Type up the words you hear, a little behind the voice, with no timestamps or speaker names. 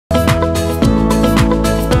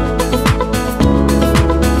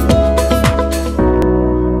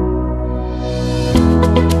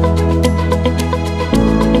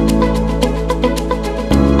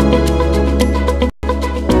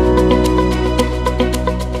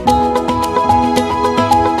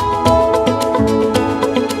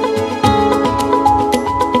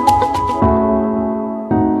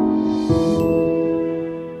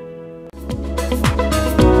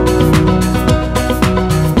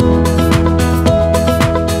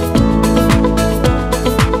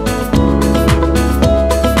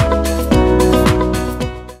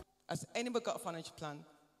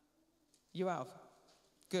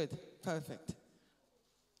Good. Perfect.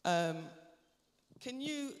 Um, can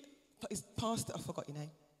you, is Pastor, I forgot your name.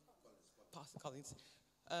 Pastor Collins.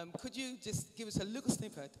 Could you just give us a little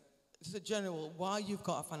snippet, just a general, why you've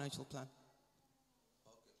got a financial plan?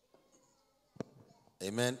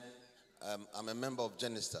 Amen. I'm a member of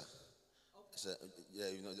Genister. So, yeah,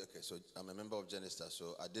 you know, okay, so I'm a member of Genister,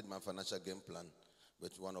 so I did my financial game plan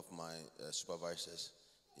with one of my supervisors,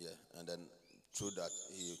 yeah, and then through that,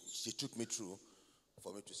 she took me through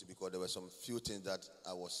for me to see, because there were some few things that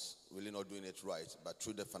I was really not doing it right, but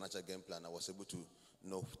through the financial game plan, I was able to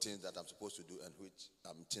know things that I'm supposed to do and which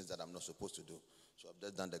things that I'm not supposed to do. So I've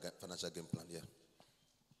just done the financial game plan, yeah.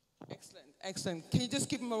 Excellent, excellent. Can you just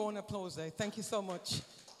give him a round of applause there? Thank you so much.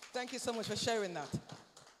 Thank you so much for sharing that.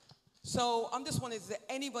 So I'm just wondering, is there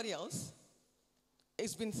anybody else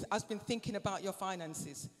has been thinking about your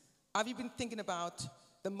finances? Have you been thinking about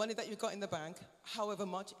the money that you got in the bank, however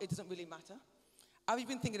much, it doesn't really matter? Have you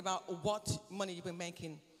been thinking about what money you've been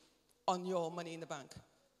making on your money in the bank?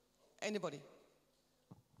 Anybody?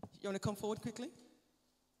 You want to come forward quickly?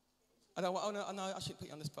 I shouldn't put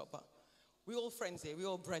you on the spot, but we're all friends here. We're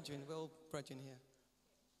all brethren. We're all brethren here.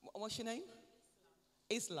 What's your name?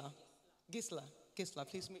 Isla. Gisla. Gisla,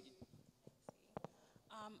 please meet you.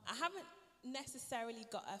 I haven't necessarily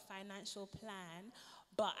got a financial plan,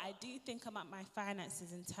 but I do think about my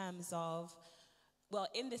finances in terms of, well,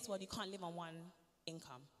 in this world, you can't live on one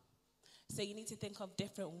income. So you need to think of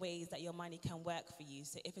different ways that your money can work for you.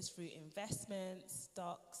 So if it's through investments,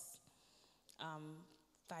 stocks,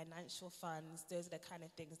 financial funds, those are the kind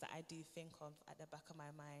of things that I do think of at the back of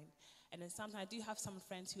my mind. And then sometimes I do have some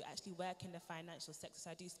friends who actually work in the financial sector,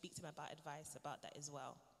 so I do speak to them about advice about that as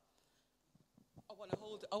well. I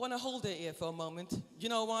want to hold it here for a moment. You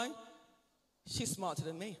know why? She's smarter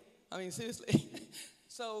than me. I mean, seriously.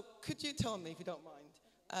 So could you tell me, if you don't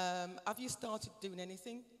mind, have you started doing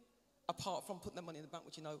anything apart from putting the money in the bank,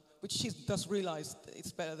 which she's just realized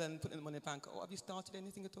it's better than putting the money in the bank? Or have you started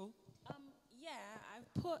anything at all? Yeah,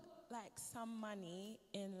 I've put like some money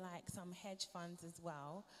in like some hedge funds as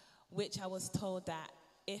well, which I was told that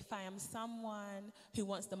if I am someone who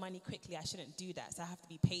wants the money quickly, I shouldn't do that. So I have to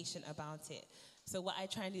be patient about it. So what I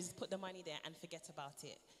try and do is put the money there and forget about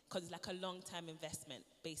it, because it's like a long-term investment,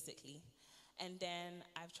 basically. And then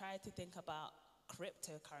I've tried to think about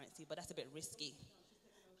cryptocurrency, but that's a bit risky.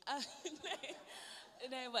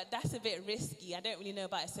 No, but that's a bit risky. I don't really know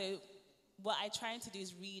about it. So what I'm trying to do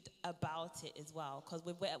is read about it as well, because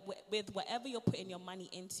with whatever you're putting your money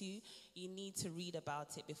into, you need to read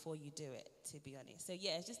about it before you do it, to be honest. So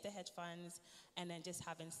yeah, it's just the hedge funds, and then just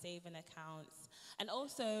having saving accounts. And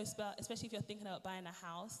also, especially if you're thinking about buying a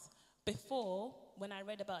house, before, when I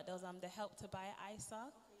read about there was the Help to Buy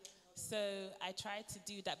ISA, so I tried to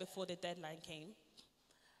do that before the deadline came.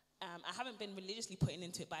 I haven't been religiously putting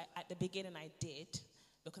into it, but at the beginning I did,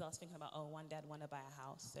 because I was thinking about, one day I'd want to buy a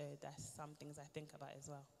house. So that's some things I think about as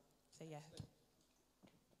well. So yeah.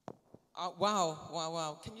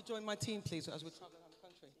 Wow. Can you join my team, please, as we're traveling around the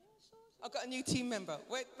country? Yeah, sure. I've got a new team member.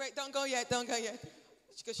 Wait, don't go yet.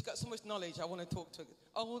 She's got so much knowledge. I want to talk to her.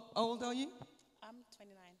 How old are you? I'm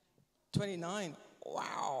 29. 29.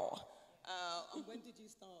 Wow. And when did you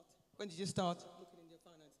start? Looking into your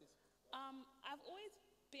finances? I've always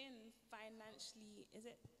been financially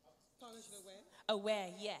aware? Aware,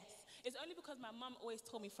 yes. It's only because my mum always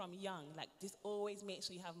told me from young, like, just always make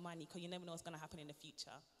sure you have money, because you never know what's going to happen in the future.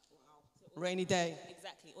 Wow. So rainy day.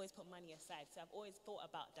 Exactly. Always put money aside. So I've always thought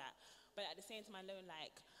about that. But at the same time,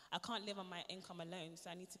 I can't live on my income alone, so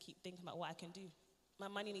I need to keep thinking about what I can do. My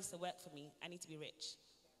money needs to work for me. I need to be rich.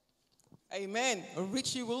 Amen.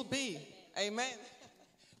 Rich you will be. Amen.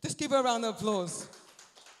 Just give her a round of applause.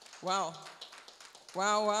 Wow.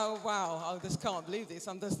 I just can't believe this.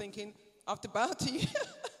 I'm just thinking, I have to bow to you,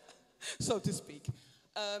 so to speak.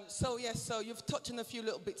 So you've touched on a few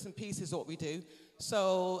little bits and pieces of what we do.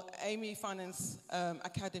 So Amy Finance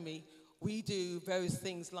Academy, we do various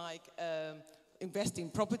things like invest in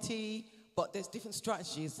property, but there's different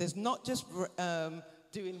strategies. There's not just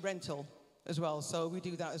doing rental as well, so we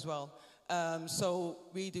do that as well. So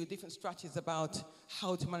we do different strategies about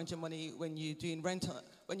how to manage your money when you're doing rental,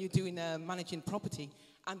 when you're doing managing property,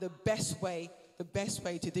 and the best way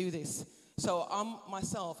to do this. So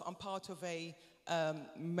I'm part of a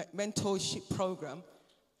mentorship program,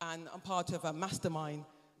 and I'm part of a mastermind,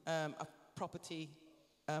 a property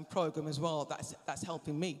program as well. That's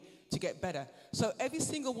helping me to get better. So every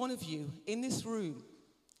single one of you in this room,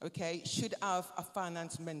 okay, should have a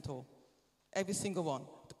finance mentor. Every single one.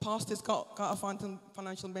 The pastor's got a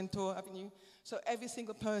financial mentor, haven't you? So every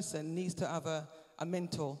single person needs to have a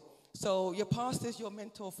mentor. So your pastor's your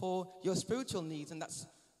mentor for your spiritual needs, and that's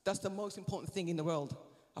That's the most important thing in the world,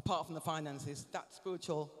 apart from the finances.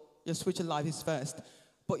 Your spiritual life is first.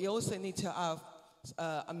 But you also need to have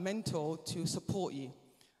a mentor to support you.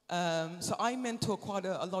 So I mentor quite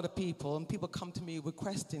a lot of people, and people come to me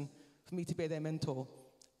requesting for me to be their mentor.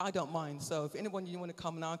 I don't mind. So if anyone you want to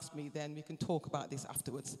come and ask me, then we can talk about this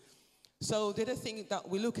afterwards. So the other thing that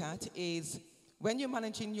we look at is when you're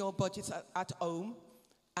managing your budgets at home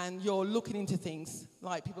and you're looking into things,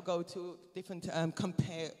 like people go to different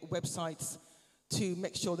compare websites to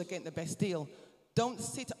make sure they're getting the best deal. Don't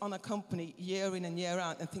sit on a company year in and year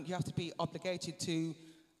out and think you have to be obligated to,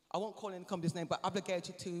 I won't call any company's name, but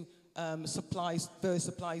obligated to various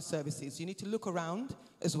supply services. You need to look around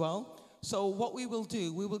as well. So what we will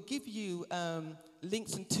do, we will give you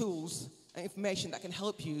links and tools and information that can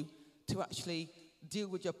help you to actually deal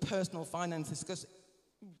with your personal finances, because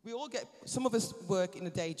we all some of us work in a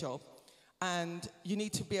day job, and you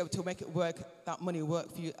need to be able to make it work, that money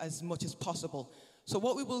work for you as much as possible. So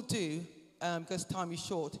what we will do, because time is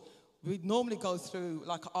short, we normally go through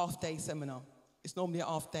like a half-day seminar. It's normally a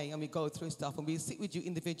half day, and we go through stuff, and we sit with you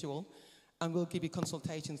individual, and we'll give you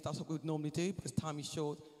consultations. That's what we would normally do, because time is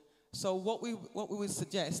short. So what we would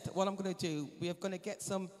suggest, what I'm going to do, we are going to get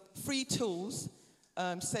some free tools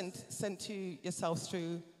sent to yourself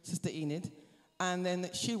through Sister Enid, and then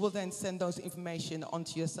she will then send those information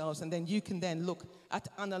onto yourselves, and then you can then look at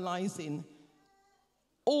analyzing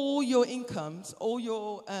all your incomes, all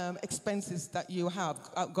your expenses that you have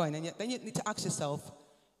outgoing, and then you need to ask yourself,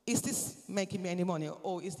 is this making me any money,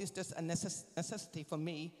 or is this just a necessity for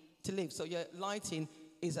me to live? So your lighting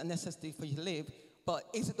is a necessity for you to live, but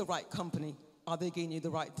is it the right company? Are they giving you the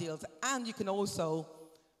right deals? And you can also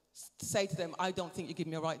say to them, I don't think you give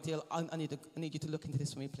me a right deal. I need you to look into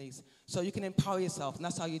this for me, please. So you can empower yourself, and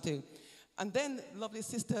that's how you do. And then, lovely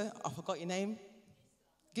sister, I forgot your name,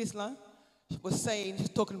 Gisla, was saying, she's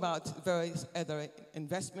talking about various other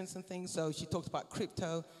investments and things. So she talked about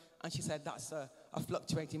crypto, and she said that's a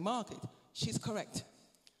fluctuating market. She's correct.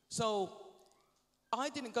 So I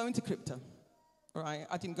didn't go into crypto, right?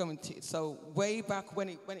 I didn't go into it. So way back when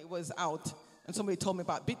it was out, and somebody told me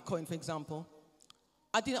about Bitcoin, for example,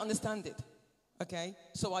 I didn't understand it, okay?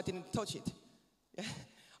 So I didn't touch it.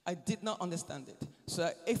 I did not understand it.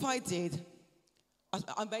 So if I did,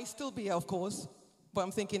 I may still be here, of course, but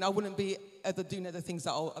I'm thinking I wouldn't be doing other things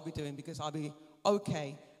that I'll be doing, because I'll be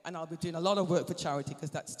okay, and I'll be doing a lot of work for charity,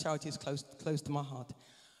 because charity is close to my heart.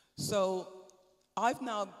 So I've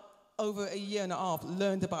now, over a year and a half,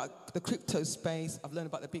 learned about the crypto space. I've learned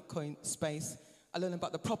about the Bitcoin space. I learned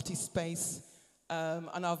about the property space.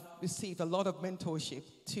 And I've received a lot of mentorship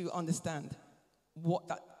to understand what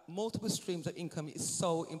that multiple streams of income is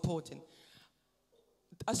so important.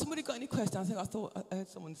 Has somebody got any questions? I thought I heard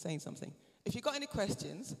someone saying something. If you got any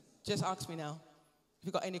questions, just ask me now. If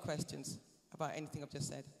you got any questions about anything I've just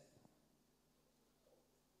said.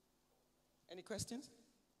 Any questions?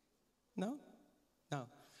 No? No.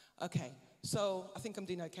 Okay. So I think I'm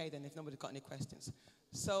doing okay then if nobody's got any questions.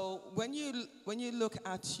 So when you look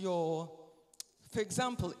at for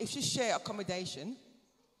example, if you share accommodation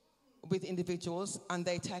with individuals and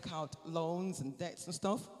they take out loans and debts and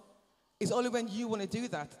stuff, it's only when you want to do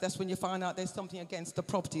that, that's when you find out there's something against the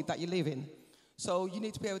property that you live in. So you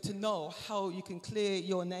need to be able to know how you can clear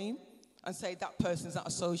your name and say that person's not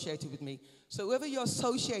associated with me. So whoever you're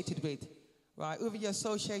associated with, right, whoever you're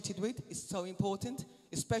associated with is so important,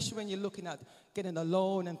 especially when you're looking at getting a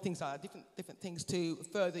loan and things like that, different things to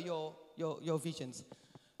further your visions.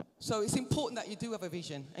 So it's important that you do have a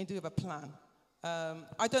vision and you do have a plan.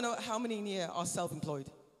 I don't know how many in here are self-employed.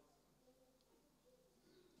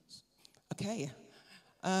 Okay.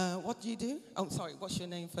 What do you do? Oh, sorry. What's your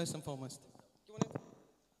name first and foremost? You want to?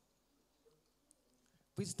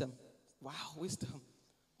 Wisdom. Wow, wisdom.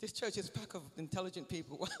 This church is packed of intelligent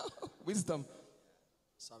people. Wow, wisdom.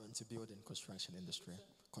 So I'm into building construction industry.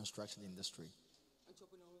 Construction industry.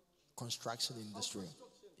 Entrepreneur. Construction industry. Oh,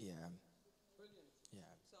 construction. Yeah. Brilliant. Yeah.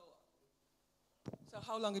 So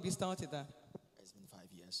how long have you started that? It's been 5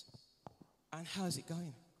 years. And how's it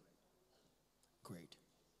going? Great.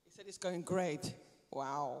 He said it's going great.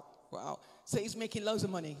 Wow, wow. So he's making loads of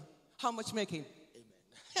money. How much making?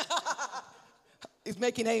 Amen. He's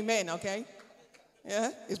making amen, okay?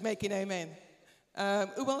 Yeah, he's making amen.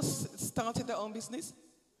 Who else started their own business?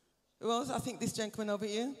 Who else? I think this gentleman over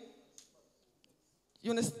here.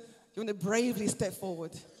 You want to bravely step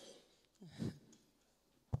forward.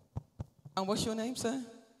 And what's your name, sir?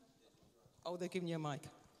 Oh, they're giving you a mic.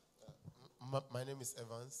 My name is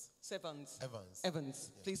Evans. Evans. Evans.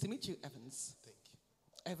 Evans. Yeah. Pleased to meet you, Evans. Thank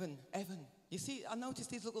you. Evan. You see, I noticed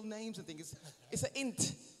these little names and things. It's an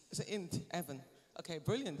int. It's an int, Evan. Okay,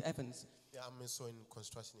 brilliant, Evans. Yeah, I'm also in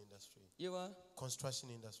construction industry. You are, Construction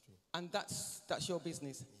industry. and that's your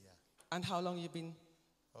business. Yeah. And how long you been?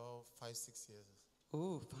 Oh, 5-6 years.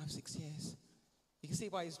 Oh, 5-6 years. You can see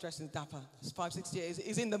why he's dressed in dapper. It's 5-6 years.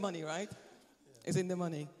 He's in the money, right? Yeah. He's in the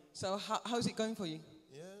money. So how's it going for you?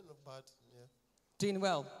 Yeah, not bad. Yeah. Doing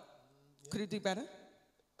well. Yeah. Could it do better?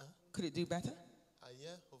 Could it do better?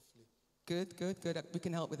 Yeah, hopefully. Good. We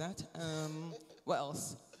can help with that. What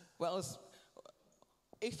else? What else?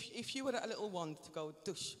 If you were a little wand to go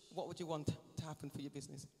dush, what would you want to happen for your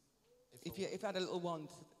business? If you had a little wand,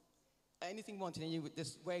 anything wanted, and you would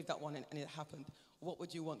just wave that one and it happened, what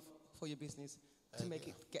would you want for your business to make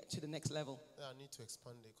it get to the next level? Yeah, I need to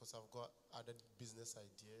expand it because I've got other business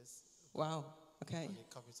ideas. Wow. Okay. I need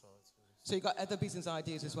capital. So you got other business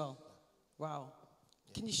ideas as well. Wow.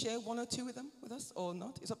 Can you share one or two with us, or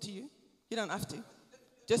not? It's up to you. You don't have to.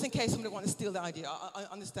 Just in case somebody wants to steal the idea. I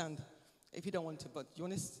understand if you don't want to, but do you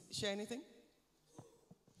want to share anything?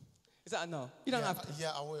 Is that a no? You don't have to.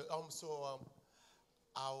 Yeah, I will. I also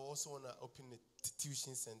want to open a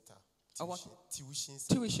tuition center. A what? Tuition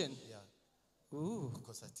center. Tuition. Yeah. Ooh.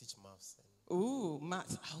 Because I teach maths. Ooh,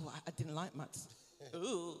 maths. Oh, I didn't like maths.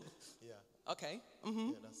 Ooh. Yeah. Okay. Mm-hmm.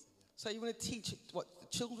 Yeah, that's it. Yeah. So you want to teach what?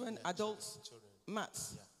 Children, adults, children.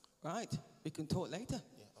 maths. Yeah. Right. We can talk later.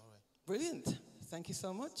 Yeah. All right. Brilliant. Thank you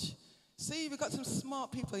so much. See, we've got some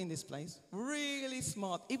smart people in this place. Really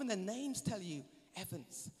smart. Even the names tell you.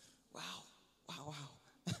 Evans. Wow.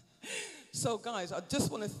 So, guys, I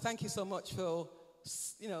just want to thank you so much for,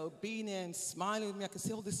 being here and smiling with me. I can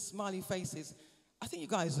see all these smiley faces. I think you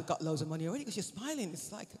guys have got loads of money already because you're smiling.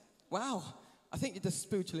 It's like, wow. I think you're just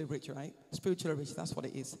spiritually rich, right? Spiritually rich, that's what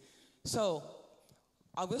it is. So,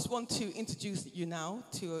 I just want to introduce you now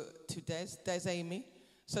to Des Amy.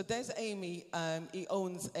 So Des Amy, he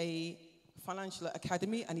owns a financial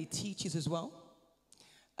academy and he teaches as well.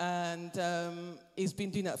 And he's been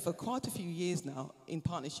doing that for quite a few years now in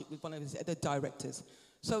partnership with one of his other directors.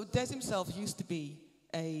 So Des himself used to be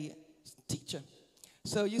a teacher.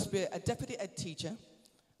 So he used to be a deputy ed teacher,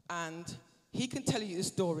 and he can tell you the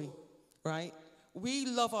story, right? We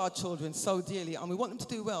love our children so dearly, and we want them to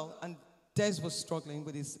do well, and Des was struggling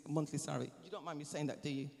with his monthly salary. You don't mind me saying that, do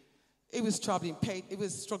you? He was struggling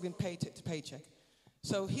paycheck to paycheck.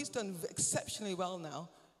 So he's done exceptionally well now.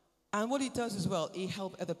 And what he does as well, he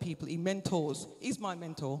helps other people. He mentors. He's my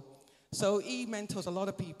mentor. So he mentors a lot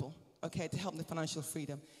of people, okay, to help them with financial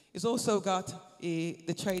freedom. He's also got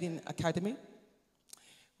the Trading Academy,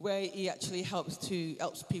 where he actually helps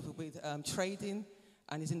people with trading,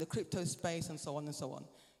 and he's in the crypto space and so on and so on.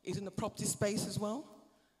 He's in the property space as well.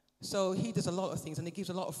 So he does a lot of things, and he gives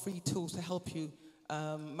a lot of free tools to help you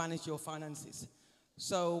manage your finances.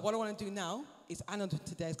 So what I want to do now is hand over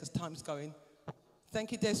to Des because time's going.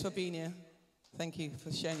 Thank you, Des, for being here. Thank you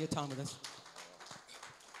for sharing your time with us.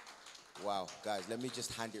 Wow, guys, let me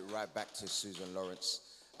just hand it right back to Susan Lawrence.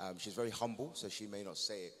 She's very humble, so she may not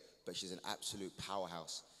say it, but she's an absolute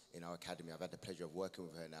powerhouse in our academy. I've had the pleasure of working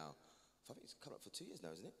with her now. I think it's coming up for 2 years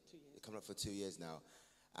now, isn't it? 2 years. It's coming up for 2 years now.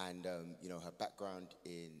 And, her background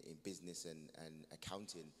in business and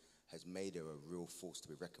accounting has made her a real force to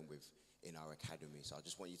be reckoned with in our academy. So I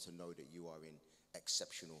just want you to know that you are in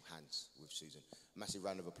exceptional hands with Susan. Massive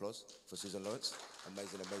round of applause for Susan Lawrence.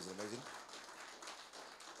 Amazing.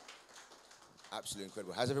 Absolutely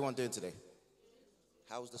incredible. How's everyone doing today?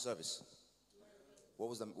 How was the service? What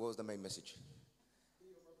was the main message?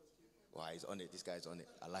 Wow, he's on it. This guy's on it.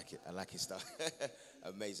 I like it. I like his stuff.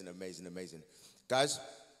 Amazing. Guys,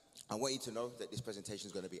 I want you to know that this presentation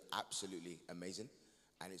is going to be absolutely amazing,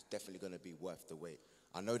 and it's definitely going to be worth the wait.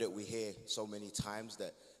 I know that we hear so many times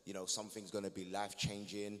that, something's going to be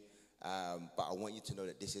life-changing, but I want you to know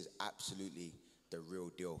that this is absolutely the real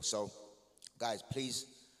deal. So, guys, please,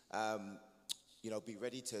 be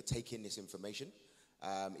ready to take in this information.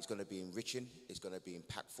 It's going to be enriching, it's going to be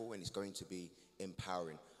impactful, and it's going to be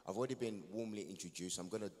empowering. I've already been warmly introduced. I'm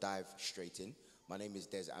going to dive straight in. My name is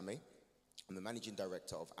Des Ame. I'm the managing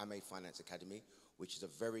director of Ame Finance Academy, which is a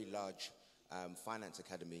very large finance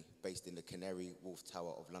academy based in the Canary Wharf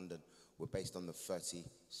Tower of London. We're based on the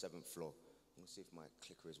 37th floor. I'm going to see if my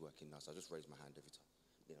clicker is working now, so I'll just raise my hand every time.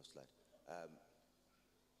 Slide.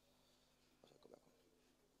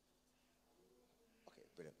 Okay,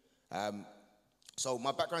 brilliant. So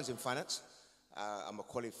my background's in finance. I'm a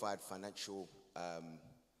qualified financial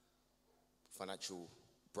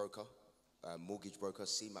broker, mortgage broker,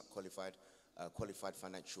 CMAP qualified, qualified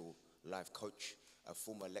financial life coach, a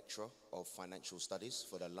former lecturer of financial studies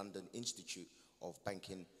for the London Institute of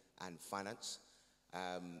Banking and Finance,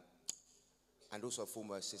 and also a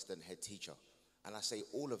former assistant head teacher And I say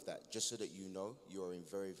all of that just so that you know you are in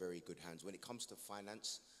very, very good hands. When it comes to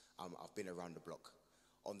finance, I've been around the block.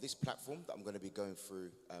 On this platform that I'm going to be going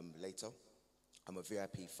through later, I'm a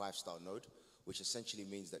VIP 5-star node, which essentially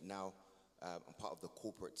means that now I'm part of the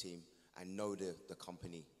corporate team and know the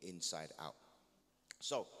company inside out.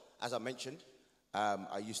 So, as I mentioned,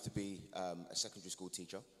 I used to be a secondary school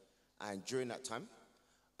teacher. And during that time,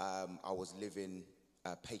 I was living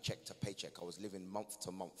paycheck to paycheck. I was living month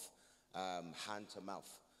to month, hand to mouth.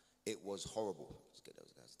 It was horrible. Let's get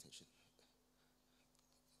those guys' attention.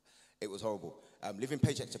 It was horrible. Living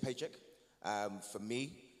paycheck to paycheck, for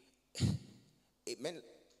me, it meant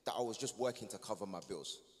that I was just working to cover my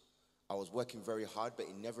bills. I was working very hard, but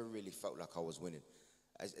it never really felt like I was winning.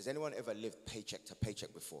 Has anyone ever lived paycheck to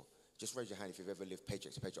paycheck before? Just raise your hand if you've ever lived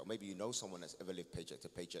paycheck to paycheck. Or maybe you know someone that's ever lived paycheck to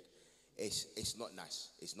paycheck. It's not nice.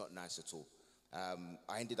 It's not nice at all.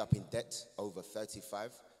 I ended up in debt over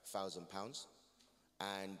 £35,000.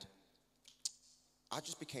 And I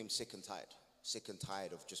just became sick and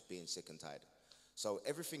tired of just being sick and tired. So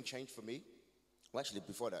everything changed for me. Well, actually,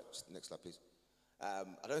 before that, next slide, please.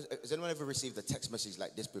 Has anyone ever received a text message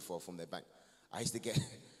like this before from their bank? I used to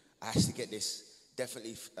get this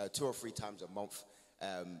definitely 2 or 3 times a month,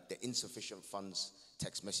 the insufficient funds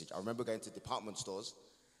text message. I remember going to department stores,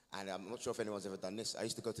 and I'm not sure if anyone's ever done this. I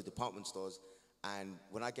used to go to department stores, and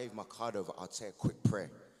when I gave my card over, I'd say a quick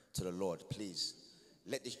prayer to the Lord, please,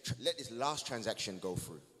 let this last transaction go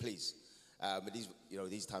through, please. But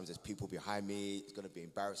these times there's people behind me. It's going to be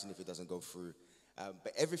embarrassing if it doesn't go through.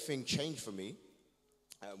 But everything changed for me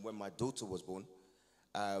when my daughter was born.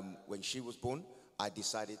 When she was born, I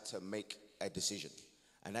decided to make a decision.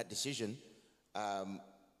 And that decision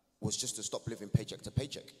was just to stop living paycheck to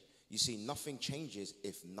paycheck. You see, nothing changes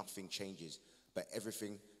if nothing changes. But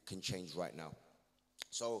everything can change right now.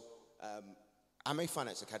 So, AME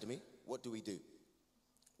Finance Academy, what do?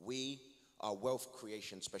 We are wealth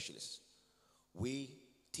creation specialists. We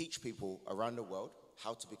teach people around the world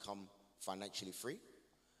how to become financially free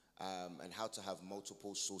and how to have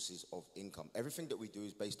multiple sources of income. Everything that we do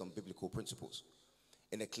is based on biblical principles.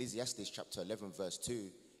 In Ecclesiastes chapter 11 verse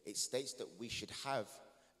 2, it states that we should have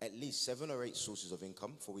at least 7 or 8 sources of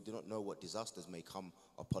income, for we do not know what disasters may come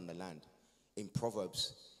upon the land. In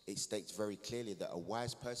Proverbs, it states very clearly that a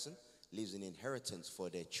wise person leaves an inheritance for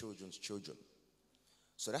their children's children.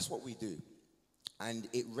 So that's what we do. And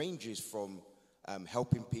it ranges from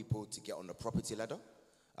helping people to get on the property ladder.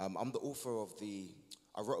 I'm the author of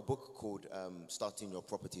I wrote a book called Starting Your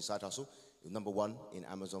Property Side Hustle. It was #1 in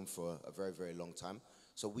Amazon for a very, very long time.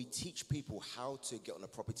 So we teach people how to get on a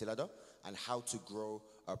property ladder and how to grow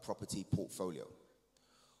a property portfolio.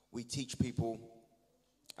 We teach people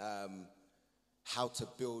how to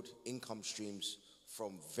build income streams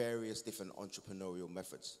from various different entrepreneurial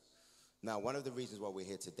methods. Now, one of the reasons why we're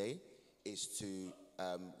here today is to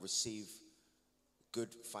receive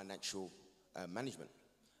good financial management.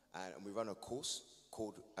 And we run a course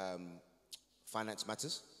called Finance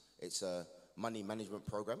Matters. It's a money management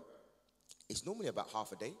program. It's normally about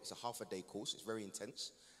half a day. It's a half-a-day course. It's very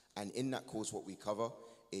intense. And in that course, what we cover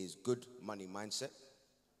is good money mindset.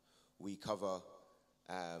 We cover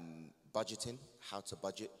budgeting, how to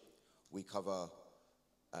budget. We cover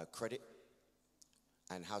credit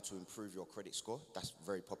and how to improve your credit score. That's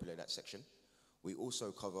very popular, that section. We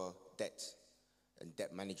also cover debt and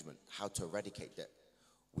debt management, how to eradicate debt.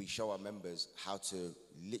 We show our members how to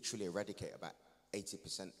literally eradicate about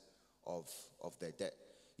 80% of their debt.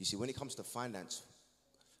 You see, when it comes to finance,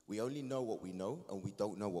 we only know what we know and we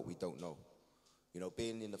don't know what we don't know. You know,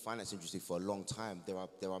 being in the finance industry for a long time,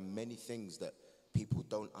 there are many things that people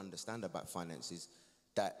don't understand about finances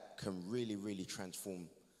that can really, really transform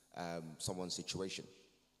someone's situation.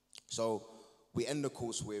 So we end the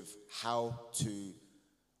course with how to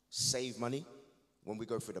save money. When we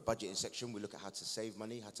go through the budgeting section, we look at how to save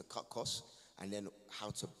money, how to cut costs, and then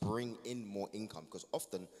how to bring in more income. Because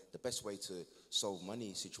often the best way to solve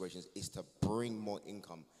money situations is to bring more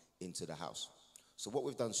income into the house. So what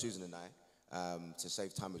we've done, Susan and I, to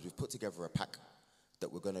save time, is we've put together a pack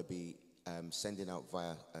that we're going to be sending out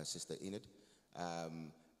via Sister Enid.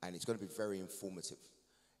 And it's going to be very informative.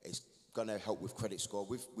 It's going to help with credit score.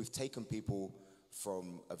 We've taken people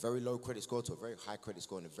from a very low credit score to a very high credit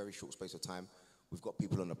score in a very short space of time. We've got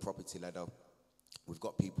people on the property ladder. We've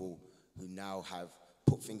got people who now have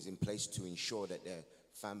put things in place to ensure that their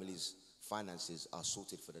families' finances are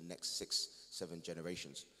sorted for the next 6, 7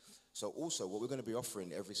 generations. So also, what we're going to be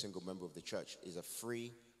offering every single member of the church is a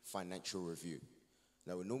free financial review.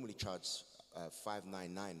 Now, we normally charge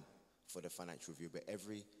 $599 for the financial review, but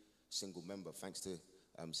every single member, thanks to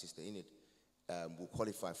Sister Enid, will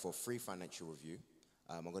qualify for free financial review.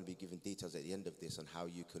 I'm going to be giving details at the end of this on how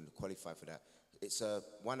you can qualify for that. It's a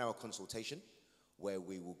 1-hour consultation where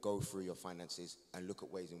we will go through your finances and look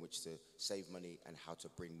at ways in which to save money and how to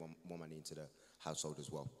bring more money into the household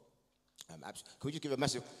as well. Can we just give a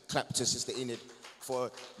massive clap to Sister Enid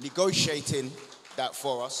for negotiating that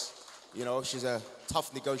for us? You know, she's a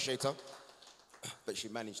tough negotiator, but she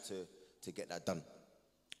managed to get that done.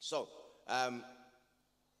 So,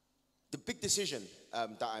 the big decision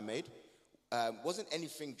that I made wasn't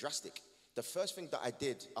anything drastic. The first thing that I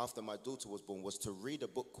did after my daughter was born was to read a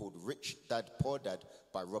book called Rich Dad, Poor Dad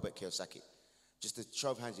by Robert Kiyosaki. Just a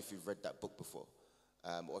show of hands if you've read that book before.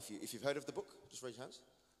 Or if you've heard of the book, just raise your hands.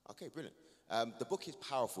 Okay, brilliant. The book is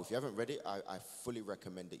powerful. If you haven't read it, I fully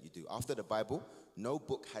recommend that you do. After the Bible, no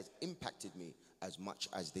book has impacted me as much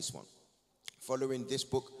as this one. Following this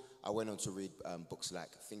book, I went on to read books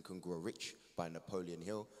like Think and Grow Rich by Napoleon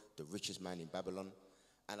Hill, The Richest Man in Babylon,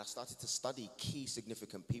 and I started to study key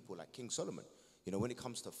significant people like King Solomon. You know, when it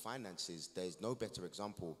comes to finances, there's no better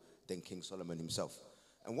example than King Solomon himself.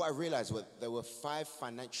 And what I realized was there were 5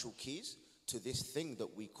 financial keys to this thing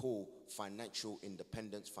that we call financial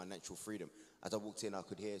independence, financial freedom. As I walked in, I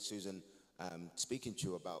could hear Susan speaking to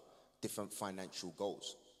you about different financial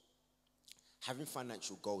goals. Having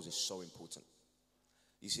financial goals is so important.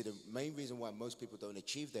 You see, the main reason why most people don't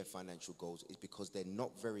achieve their financial goals is because they're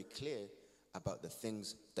not very clear about the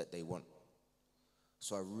things that they want.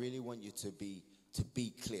 So I really want you to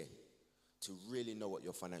be clear, to really know what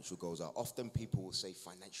your financial goals are. Often people will say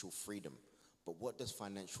financial freedom, but what does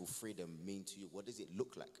financial freedom mean to you? What does it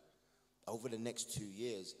look like? Over the next 2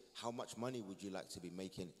 years, how much money would you like to be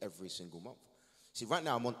making every single month? See, right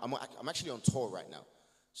now, I'm actually on tour right now.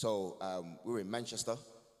 So we were in Manchester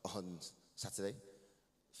on Saturday.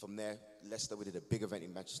 From there, Leicester, we did a big event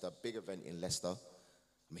in Manchester, big event in Leicester.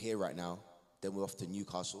 I'm here right now. Then we're off to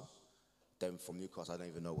Newcastle. Then from Newcastle, I don't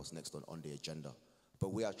even know what's next on the agenda.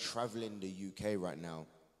 But we are traveling the UK right now.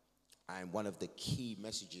 And one of the key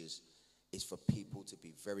messages is for people to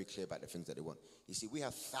be very clear about the things that they want. You see, we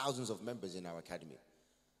have thousands of members in our academy.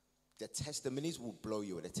 The testimonies will blow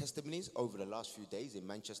you away. The testimonies over the last few days in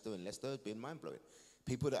Manchester and Leicester have been mind-blowing.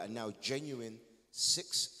 People that are now genuine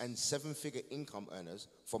 6- and 7-figure income earners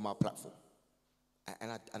from our platform.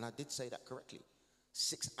 And I did say that correctly.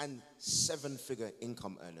 6- and 7-figure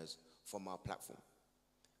income earners from our platform.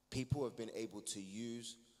 People have been able to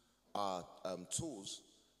use our tools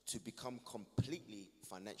to become completely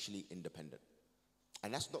financially independent.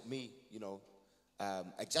 And that's not me,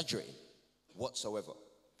 exaggerating whatsoever.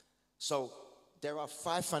 So there are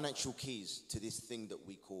 5 financial keys to this thing that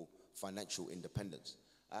we call financial independence.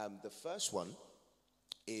 The first one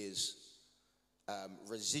is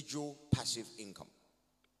residual passive income.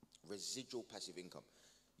 Residual passive income.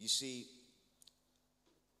 You see,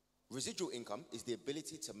 residual income is the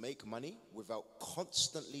ability to make money without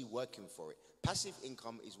constantly working for it. Passive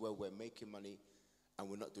income is where we're making money and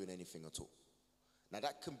we're not doing anything at all. Now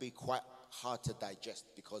that can be quite hard to digest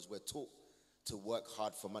because we're taught to work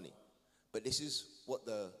hard for money. But this is what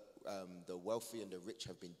the wealthy and the rich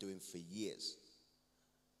have been doing for years.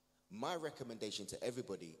 My recommendation to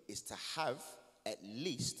everybody is to have at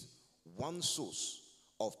least one source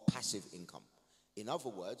of passive income. In other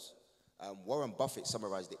words, Warren Buffett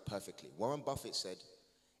summarized it perfectly. Warren Buffett said,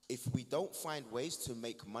 if we don't find ways to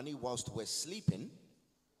make money whilst we're sleeping,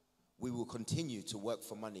 we will continue to work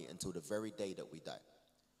for money until the very day that we die.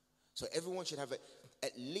 So everyone should have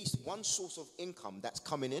at least one source of income that's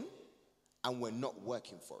coming in and we're not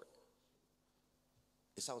working for it.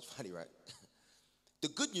 It sounds funny, right? The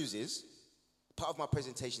good news is, part of my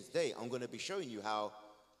presentation today, I'm going to be showing you how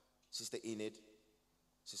Sister Enid,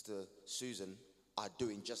 Sister Susan are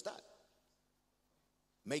doing just that.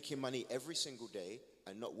 Making money every single day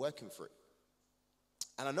and not working for it.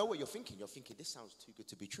 And I know what you're thinking. You're thinking, this sounds too good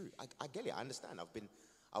to be true. I get it. I understand.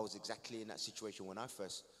 I was exactly in that situation when I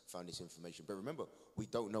first found this information. But remember, we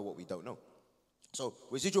don't know what we don't know. So,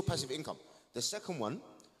 residual passive income. The second one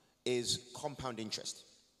is compound interest.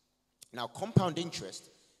 Now, compound interest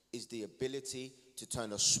is the ability to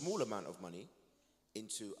turn a small amount of money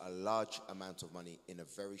into a large amount of money in a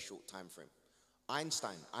very short time frame.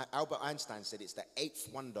 Albert Einstein said it's the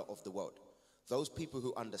 8th wonder of the world. Those people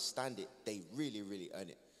who understand it, they really, really earn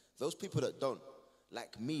it. Those people that don't,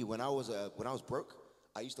 like me, when I was broke,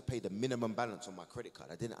 I used to pay the minimum balance on my credit card.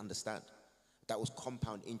 I didn't understand. That was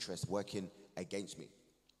compound interest working against me.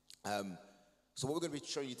 So what we're going to be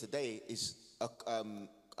showing you today is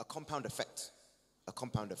a compound effect. A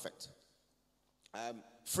compound effect.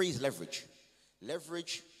 Freeze leverage.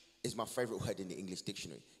 Leverage is my favorite word in the English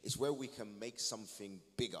dictionary. It's where we can make something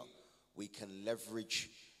bigger We can leverage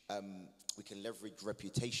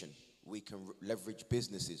reputation. We can leverage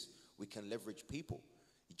businesses. We can leverage people.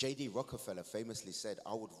 J.D. Rockefeller famously said,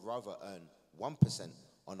 I would rather earn 1%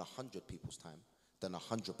 on 100 people's time than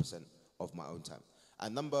 100% of my own time.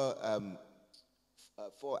 And number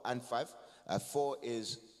 4 and 5. 4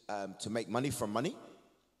 is to make money from money.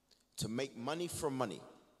 To make money from money,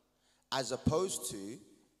 as opposed to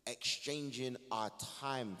exchanging our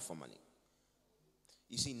time for money.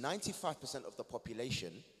 You see, 95% of the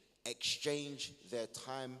population exchange their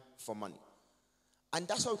time for money. And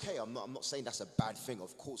that's okay. I'm not saying that's a bad thing.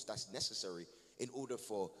 Of course, that's necessary in order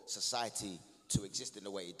for society to exist in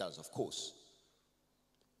the way it does, of course.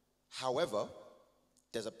 However,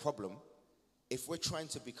 there's a problem. If we're trying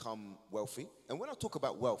to become wealthy, and when I talk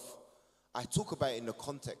about wealth, I talk about it in the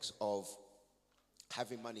context of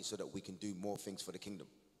having money so that we can do more things for the kingdom.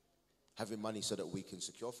 Having money so that we can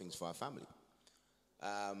secure things for our family.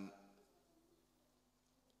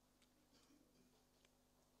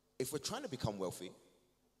 If we're trying to become wealthy,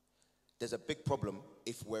 there's a big problem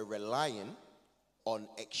if we're relying on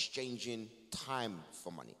exchanging time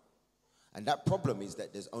for money. And that problem is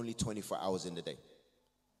that there's only 24 hours in the day.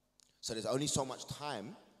 So there's only so much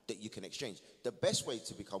time that you can exchange. The best way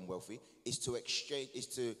to become wealthy is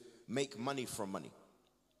to make money from money.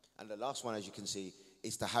 And the last one, as you can see,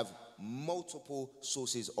 is to have multiple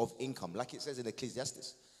sources of income. Like it says in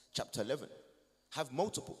Ecclesiastes, chapter 11. Have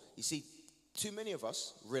multiple. You see, too many of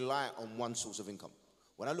us rely on one source of income.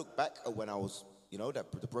 When I look back at when I was,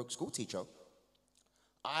 the broke school teacher,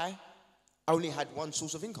 I only had one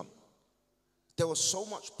source of income. There was so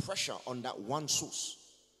much pressure on that one source.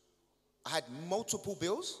 I had multiple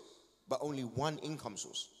bills, but only one income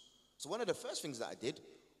source. So one of the first things that I did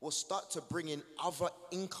was start to bring in other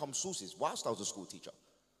income sources whilst I was a school teacher.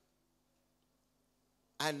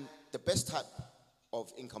 And the best type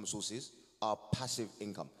of income sources are passive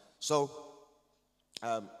income. So,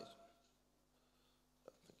 it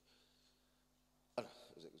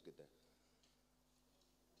was good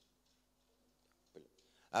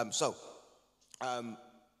there.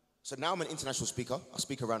 So now I'm an international speaker. I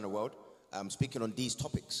speak around the world. Speaking on these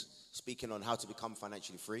topics, speaking on how to become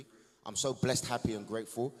financially free. I'm so blessed, happy, and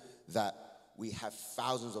grateful that we have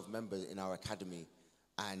thousands of members in our academy,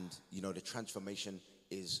 and the transformation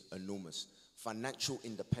is enormous. Financial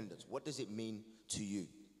independence. What does it mean to you?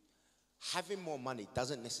 Having more money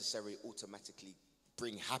doesn't necessarily automatically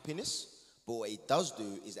bring happiness, but what it does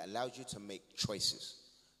do is it allows you to make choices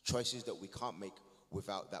that we can't make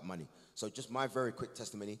without that money. So just my very quick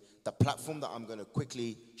testimony, the platform that I'm going to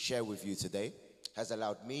quickly share with you today has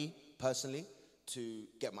allowed me personally to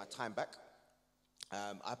get my time back.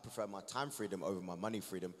 I prefer my time freedom over my money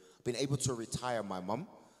freedom. I've been able to retire my mum.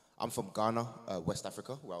 I'm from Ghana, West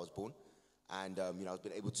Africa, where I was born. And, I've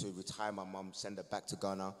been able to retire my mum, send her back to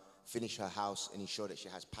Ghana, finish her house, and ensure that she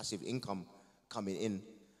has passive income coming in.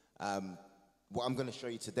 What I'm going to show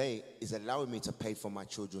you today is allowing me to pay for my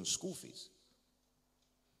children's school fees.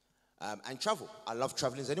 And travel. I love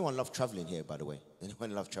traveling. Does anyone love traveling here, by the way?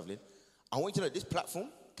 Anyone love traveling? I want you to know this platform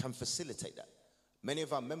can facilitate that. Many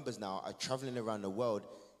of our members now are traveling around the world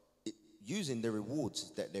using the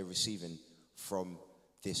rewards that they're receiving from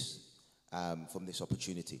this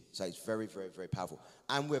opportunity. So it's very, very, very powerful.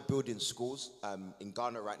 And we're building schools in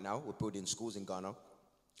Ghana right now. We're building schools in Ghana.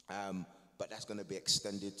 But that's going to be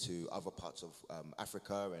extended to other parts of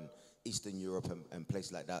Africa and Eastern Europe and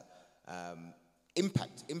places like that.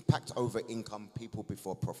 Impact over income, people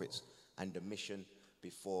before profits, and the mission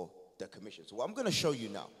before the commission. So what I'm going to show you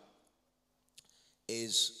now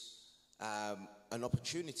is an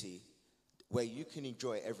opportunity where you can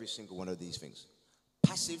enjoy every single one of these things.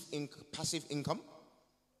 Passive income,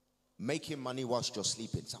 making money whilst you're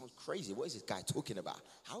sleeping. Sounds crazy. What is this guy talking about?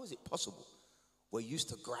 How is it possible? We're used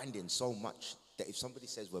to grinding so much that if somebody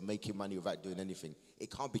says we're making money without doing anything,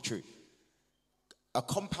 it can't be true. A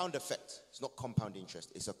compound effect. It's not compound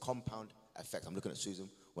interest. It's a compound effect. I'm looking at Susan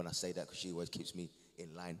when I say that because she always keeps me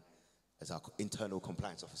in line as our internal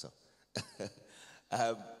compliance officer.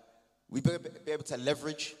 We better be able to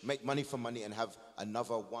leverage, make money from money, and have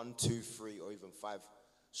another 1, 2, 3, or even 5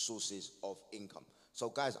 sources of income. So,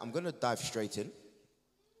 guys, I'm going to dive straight in.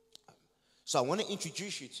 So I want to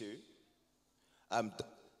introduce you to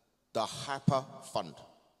the Hyper Fund.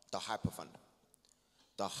 The Hyper Fund.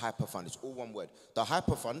 The Hyper Fund. It's all one word. The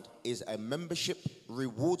Hyper Fund is a membership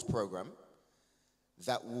rewards program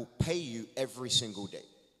that will pay you every single day.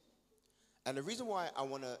 And the reason why I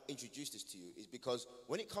want to introduce this to you is because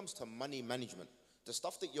when it comes to money management, the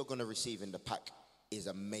stuff that you're going to receive in the pack is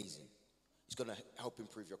amazing. It's going to help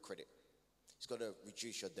improve your credit. It's going to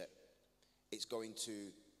reduce your debt. It's going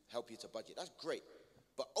to help you to budget. That's great.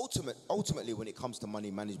 But ultimately, when it comes to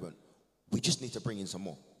money management, we just need to bring in some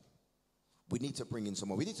more. We need to bring in some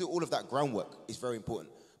more. We need to do all of that groundwork. It's very important.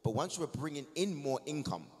 But once we're bringing in more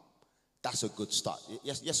income, that's a good start.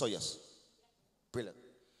 Yes or yes? Brilliant.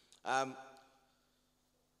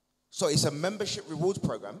 So it's a membership rewards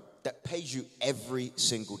program that pays you every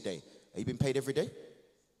single day. Have you been paid every day?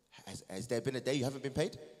 Has there been a day you haven't been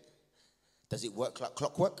paid? Does it work like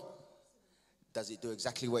clockwork? Does it do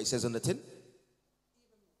exactly what it says on the tin?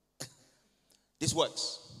 This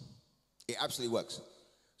works. It absolutely works.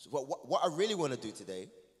 So what I really want to do today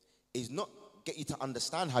is not get you to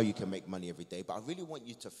understand how you can make money every day, but I really want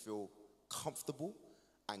you to feel comfortable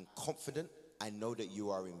and confident and know that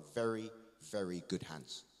you are in very, very good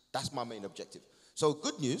hands. That's my main objective. So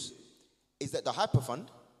good news is that the Hyper Fund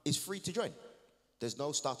is free to join. There's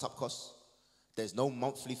no startup costs. There's no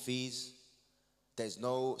monthly fees. There's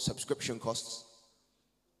no subscription costs.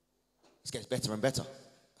 It gets better and better,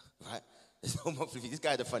 right? There's no monthly fees. This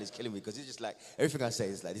guy at the fund is killing me because he's just like, everything I say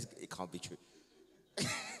is like, it can't be true.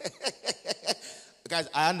 Guys,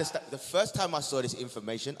 I understand. The first time I saw this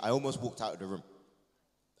information, I almost walked out of the room.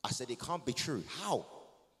 I said, it can't be true. How?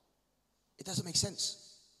 It doesn't make sense.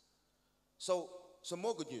 So some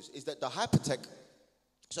more good news is that the Hypertech,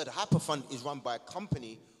 so the Hyper Fund is run by a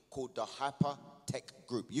company called the Hypertech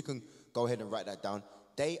Group. You can go ahead and write that down.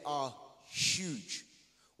 They are huge.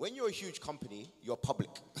 When you're a huge company, you're public.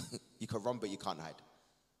 You can run, but you can't hide.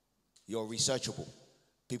 You're researchable.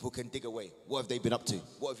 People can dig away. What have they been up to?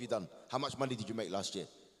 What have you done? How much money did you make last year?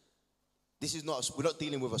 We're not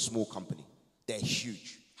dealing with a small company. They're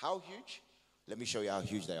huge. How huge? Let me show you how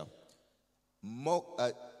huge they are.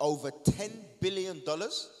 Over $10 billion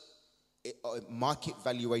market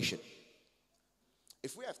valuation.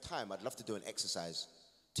 If we have time, I'd love to do an exercise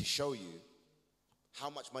to show you how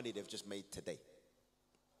much money they've just made today.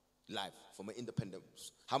 Live, from an independent.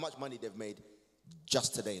 How much money they've made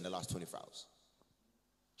just today in the last 24 hours.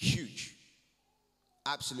 Huge.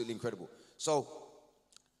 Absolutely incredible. So,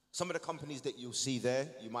 some of the companies that you'll see there,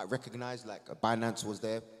 you might recognize, like Binance was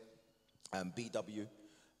there, BW,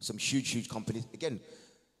 some huge companies. Again,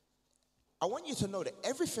 I want you to know that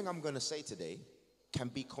everything I'm going to say today can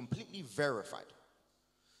be completely verified.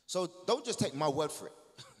 So, don't just take my word for it.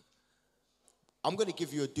 I'm going to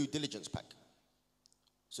give you a due diligence pack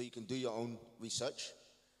so you can do your own research.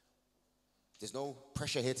 There's no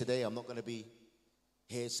pressure here today. I'm not going to be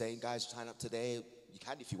here saying, guys, sign up today. You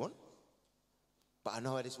can if you want. But I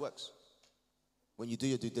know how this works. When you do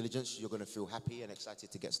your due diligence, you're going to feel happy and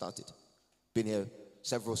excited to get started. Been here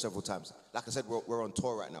several times. Like I said, we're on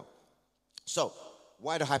tour right now. So,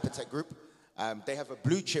 why the Hypertech Group? They have a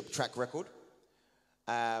blue chip track record,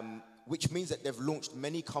 which means that they've launched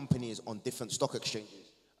many companies on different stock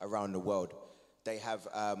exchanges around the world. They have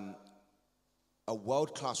a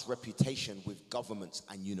world-class reputation with governments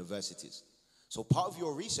and universities. So part of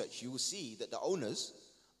your research, you will see that the owners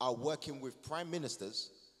are working with prime ministers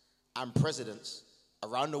and presidents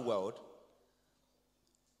around the world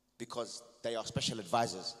because they are special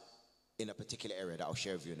advisors in a particular area that I'll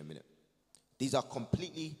share with you in a minute. These are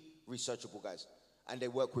completely researchable guys. And they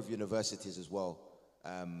work with universities as well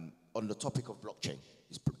on the topic of blockchain.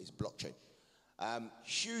 It's blockchain.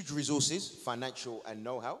 Huge resources, financial and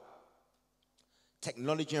know-how,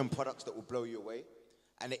 technology and products that will blow you away,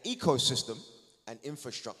 and an ecosystem and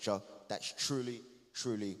infrastructure that's truly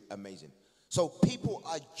amazing. So people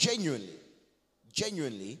are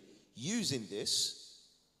genuinely using this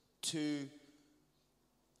to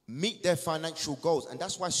meet their financial goals. And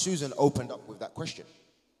that's why Susan opened up with that question.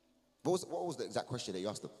 What was the exact question that you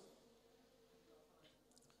asked them?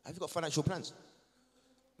 Have you got financial plans?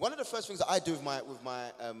 One of the first things that I do with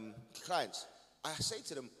my clients, I say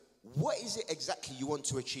to them, what is it exactly you want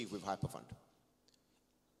to achieve with Hyperfund?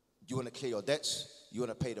 Do you want to clear your debts? Do you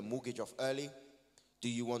want to pay the mortgage off early? Do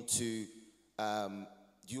you want to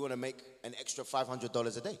make an extra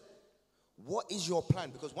 $500 a day? What is your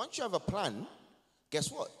plan? Because once you have a plan,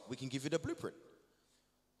 guess what? We can give you the blueprint.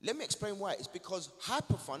 Let me explain why. It's because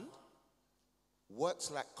Hyperfund works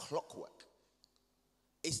like clockwork.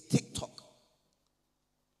 It's TikTok.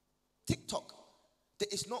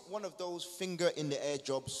 It's not one of those finger in the air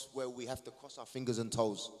jobs where we have to cross our fingers and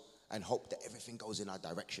toes and hope that everything goes in our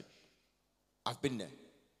direction. I've been there.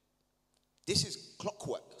 This is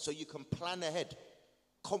clockwork, so you can plan ahead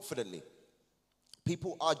confidently.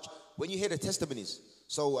 People are, when you hear the testimonies,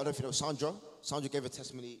 so I don't know if you know Sandra gave a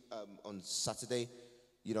testimony on Saturday,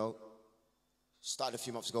 started a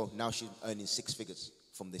few months ago, now she's earning 6 figures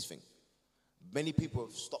from this thing. Many people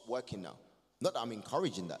have stopped working now. Not that I'm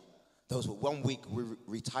encouraging that. Those were 1 week, we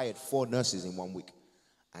retired 4 nurses in 1 week.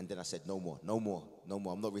 And then I said, no more, no more, no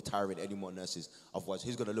more. I'm not retiring any more nurses. Otherwise,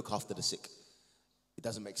 who's going to look after the sick? It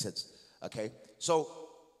doesn't make sense, okay? So,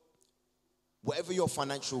 whatever your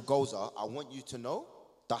financial goals are, I want you to know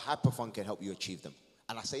the Hyperfund can help you achieve them.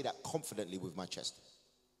 And I say that confidently with my chest.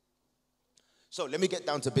 So, let me get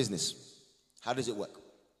down to business. How does it work?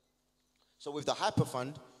 So, with the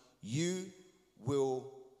Hyperfund, you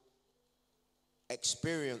will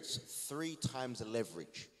experience 3 times the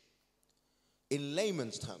leverage. In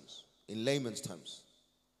layman's terms,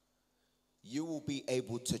 you will be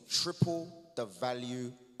able to triple the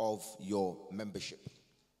value of your membership.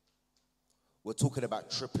 We're talking about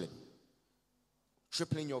tripling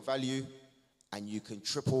your value, and you can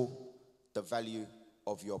triple the value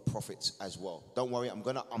of your profits as well. Don't worry, I'm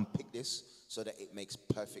going to unpick this so that it makes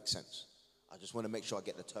perfect sense. I just want to make sure I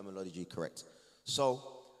get the terminology correct. So,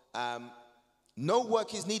 no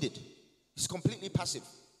work is needed. It's completely passive.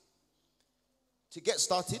 To get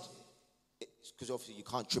started, because obviously you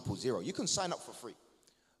can't triple zero. You can sign up for free.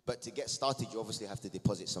 But to get started, you obviously have to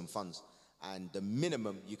deposit some funds. And the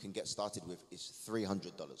minimum you can get started with is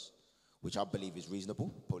 $300, which I believe is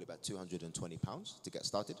reasonable, probably about £220 to get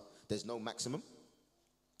started. There's no maximum.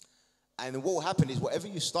 And what will happen is whatever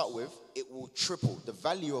you start with, it will triple. The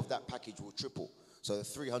value of that package will triple. So the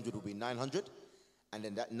 300 will be 900, and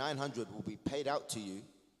then that 900 will be paid out to you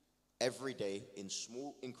every day in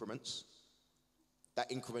small increments. That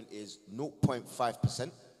increment is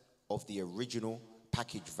 0.5% of the original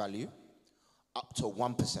package value up to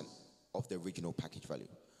 1% of the original package value.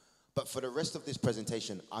 But for the rest of this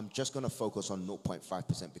presentation, I'm just going to focus on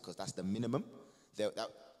 0.5% because that's the minimum.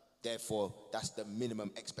 Therefore, that's the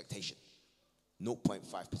minimum expectation.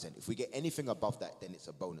 0.5%. If we get anything above that, then it's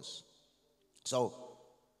a bonus. So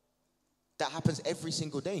that happens every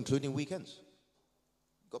single day, including weekends.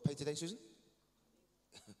 Got paid today, Susan?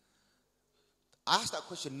 I asked that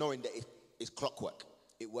question knowing that it's clockwork.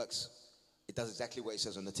 It works. It does exactly what it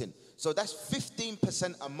says on the tin. So that's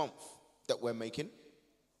 15% a month that we're making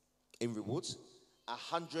in rewards,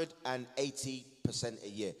 180% a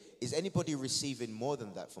year. Is anybody receiving more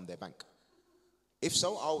than that from their bank? If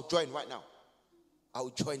so, I'll join right now. I'll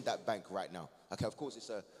join that bank right now. Okay, of course, it's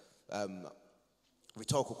a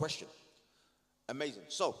rhetorical question. Amazing.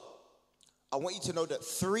 So, I want you to know that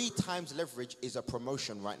 3 times leverage is a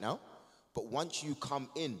promotion right now. But once you come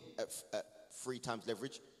in at 3 times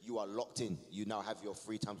leverage, you are locked in. You now have your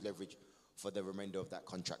 3 times leverage for the remainder of that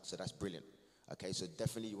contract. So that's brilliant. Okay, so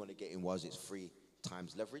definitely you want to get in whilst it's 3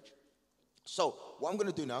 times leverage. So what I'm going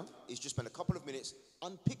to do now is just spend a couple of minutes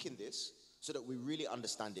unpicking this so that we really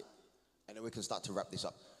understand it. And then we can start to wrap this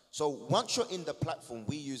up. So once you're in the platform,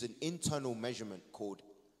 we use an internal measurement called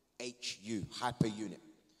HU, hyper unit.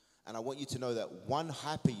 And I want you to know that 1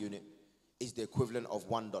 hyper unit is the equivalent of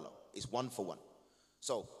 $1. It's 1 for 1.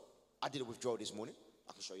 So I did a withdrawal this morning.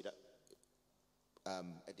 I can show you that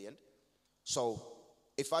at the end. So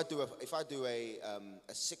if I do a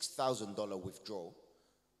 $6,000 withdrawal,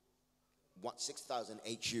 6,000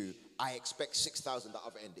 HU, I expect 6,000 the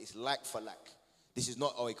other end. It's like for like. This is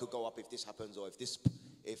not, it could go up if this happens, or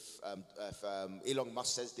if Elon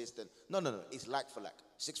Musk says this, then no. It's like for like.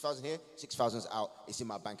 6,000 here, 6,000 is out. It's in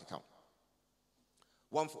my bank account.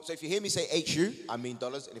 So if you hear me say HU, I mean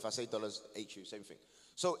dollars, and if I say dollars, HU, same thing.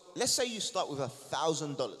 So let's say you start with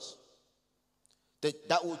 $1,000.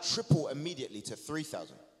 That will triple immediately to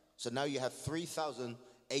 3,000. So now you have 3,000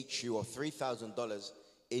 HU or $3,000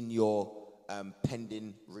 in your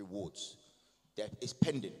pending rewards. It's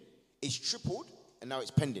pending. It's tripled, and now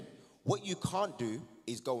it's pending. What you can't do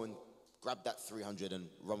is go and grab that 300 and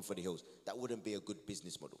run for the hills. That wouldn't be a good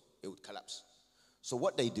business model. It would collapse. So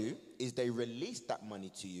what they do is they release that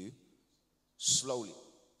money to you slowly.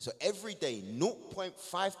 So every day,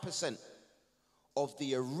 0.5% of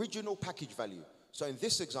the original package value. So in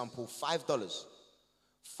this example, $5.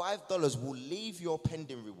 $5 will leave your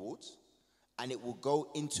pending rewards and it will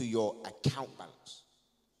go into your account balance.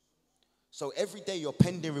 So every day your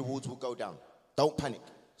pending rewards will go down. Don't panic.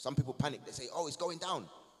 Some people panic. They say, it's going down.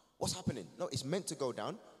 What's happening? No, it's meant to go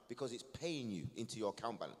down because it's paying you into your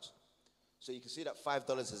account balance. So you can see that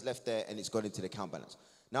 $5 has left there and it's gone into the account balance.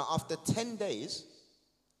 Now, after 10 days,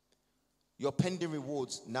 your pending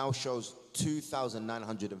rewards now shows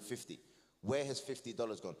 $2,950. Where has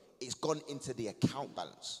 $50 gone? It's gone into the account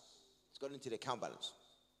balance. It's gone into the account balance.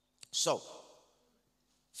 So,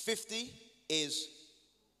 50 is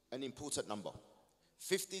an important number.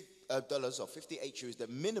 $50 or 50 HU is the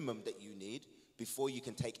minimum that you need before you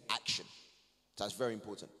can take action. So that's very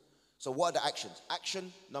important. So what are the actions?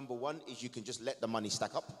 Action number 1 is you can just let the money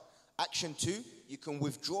stack up. Action 2, you can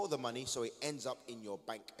withdraw the money so it ends up in your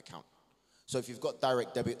bank account. So if you've got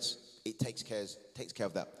direct debits, it takes care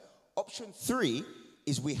of that. Option 3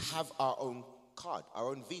 is we have our own card, our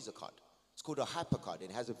own Visa card. It's called a HyperCard, and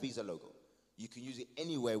it has a Visa logo. You can use it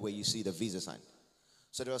anywhere where you see the Visa sign.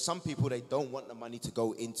 So there are some people, they don't want the money to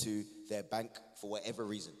go into their bank for whatever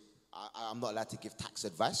reason. I'm not allowed to give tax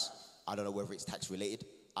advice. I don't know whether it's tax related.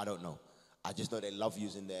 I don't know. I just know they love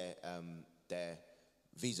using their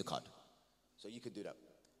Visa card. So you can do that.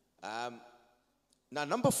 Now,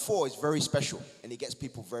 number 4 is very special, and it gets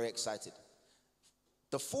people very excited.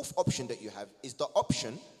 The 4th option that you have is the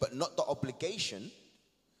option, but not the obligation,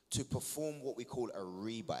 to perform what we call a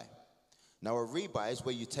rebuy. Now, a rebuy is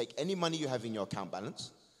where you take any money you have in your account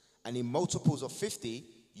balance, and in multiples of 50,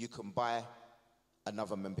 you can buy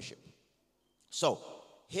another membership. So,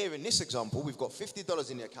 here in this example, we've got $50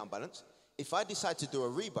 in the account balance. If I decide to do a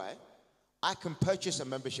rebuy, I can purchase a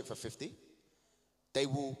membership for 50. They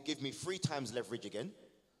will give me 3 times leverage again.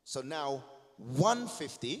 So now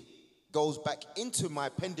 150 goes back into my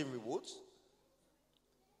pending rewards.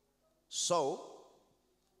 So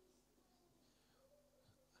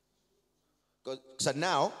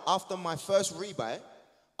now, after my first rebuy,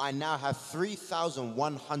 I now have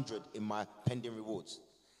 3,100 in my pending rewards.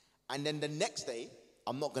 And then the next day,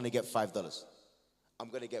 I'm not going to get $5. I'm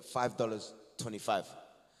going to get $5.25.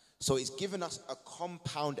 So it's given us a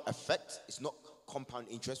compound effect. It's not compound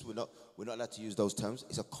interest. We're not allowed to use those terms.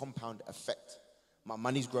 It's a compound effect. My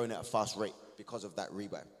money's growing at a fast rate because of that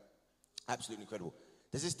rebuy. Absolutely incredible.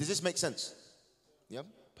 Does this make sense? Yeah?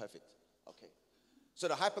 Perfect. Okay. So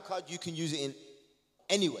the HyperCard, you can use it in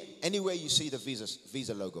anywhere you see the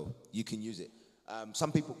Visa logo, you can use it.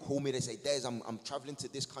 Some people call me, they say, Des, I'm traveling to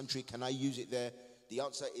this country, can I use it there? The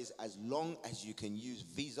answer is, as long as you can use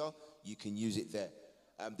Visa, you can use it there.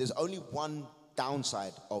 There's only one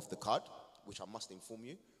downside of the card, which I must inform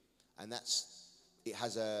you, and that's it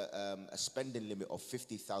has a spending limit of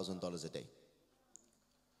 $50,000 a day.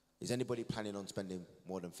 Is anybody planning on spending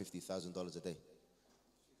more than $50,000 a day?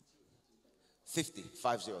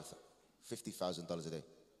 $50,000 a day.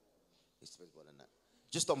 It's more than that.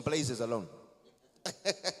 Just on Blazers alone.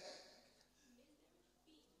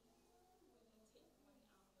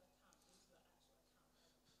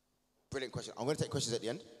 Brilliant question. I'm going to take questions at the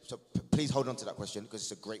end, so please hold on to that question because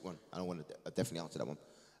it's a great one. I don't want to definitely answer that one.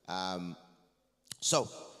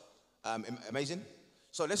 Amazing.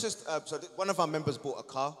 So let's just. One of our members bought a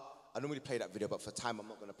car. I normally play that video, but for time, I'm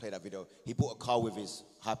not going to play that video. He bought a car with his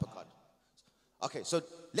HyperCard. Okay, so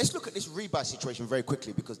let's look at this rebuy situation very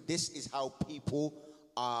quickly because this is how people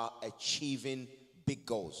are achieving big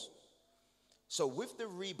goals. So with the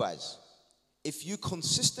rebuys, if you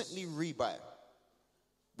consistently rebuy,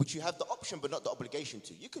 which you have the option but not the obligation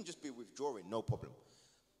to, you can just be withdrawing, no problem.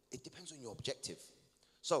 It depends on your objective.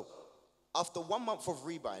 So after 1 month of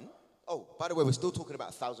rebuying, oh, by the way, we're still talking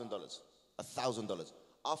about $1,000. $1,000.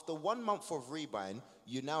 After 1 month of rebuying,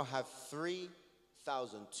 you now have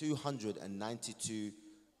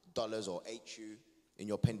 $3,292 or HU in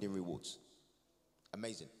your pending rewards.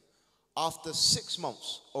 Amazing. After 6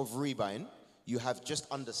 months of rebuying, you have just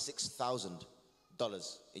under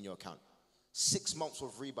 $6,000 in your account. 6 months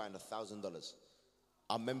of rebuying, $1,000.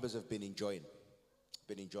 Our members have been enjoying.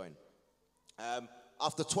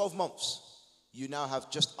 After 12 months, you now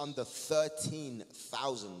have just under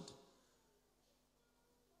 13,000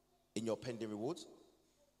 in your pending rewards,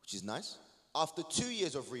 which is nice. After 2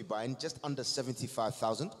 years of rebuying, just under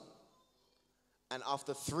 75,000. And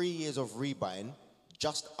after 3 years of rebuying,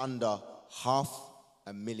 just under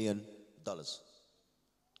 $500,000.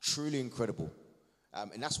 Truly incredible.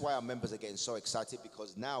 And that's why our members are getting so excited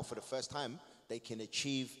because now, for the first time, they can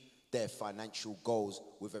achieve their financial goals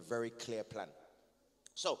with a very clear plan.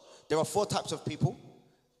 So, there are 4 types of people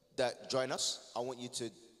that join us. I want you to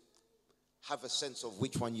have a sense of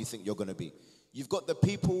which one you think you're going to be. You've got the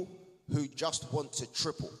people who just want to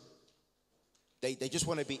triple. They just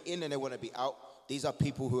want to be in and they want to be out. These are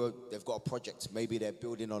people they've got a project. Maybe they're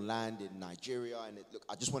building on land in Nigeria and look,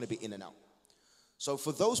 I just want to be in and out. So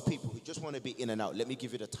for those people who just want to be in and out, let me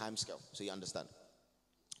give you the time scale so you understand.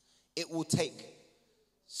 It will take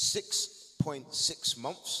 6.6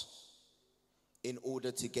 months in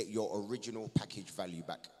order to get your original package value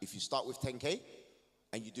back. If you start with 10K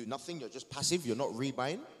and you do nothing, you're just passive, you're not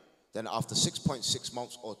rebuying, then after 6.6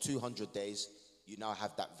 months or 200 days, you now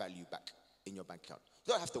have that value back in your bank account.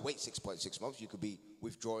 You don't have to wait 6.6 months. You could be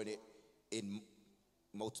withdrawing it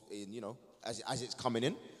as it's coming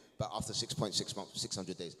in, but after 6.6 months,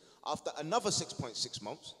 600 days. After another 6.6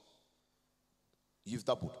 months, you've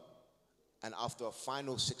doubled. And after a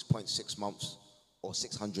final 6.6 months or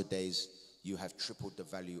 600 days, you have tripled the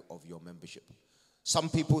value of your membership. Some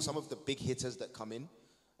people, some of the big hitters that come in,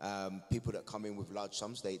 people that come in with large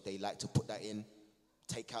sums, they like to put that in,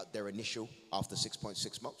 take out their initial after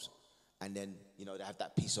 6.6 months. And then, they have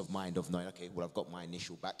that peace of mind of knowing, okay, well, I've got my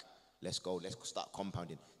initial back. Let's go. Let's start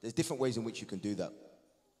compounding. There's different ways in which you can do that.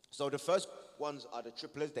 So the first ones are the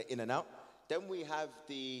triplets. They're in and out. Then we have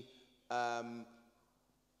the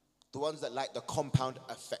ones that like the compound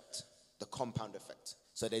effect. The compound effect.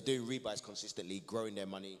 So they're doing rebuys consistently, growing their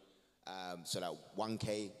money. So that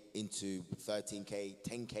 1K into 13K,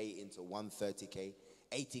 10K into 130K,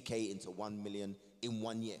 80K into 1 million in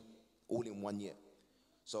 1 year. All in 1 year.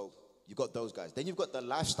 So you've got those guys. Then you've got the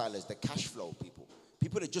lifestylers, the cash flow people.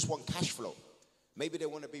 People that just want cash flow. Maybe they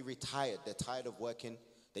want to be retired. They're tired of working.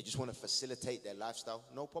 They just want to facilitate their lifestyle.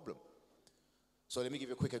 No problem. So let me give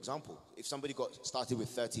you a quick example. If somebody got started with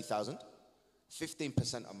 30,000,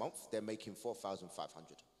 15% a month, they're making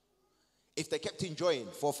 4,500. If they kept enjoying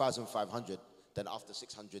 4,500, then after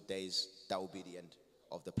 600 days, that will be the end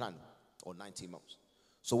of the plan, or 19 months.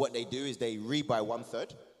 So what they do is they rebuy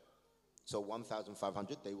 1/3. So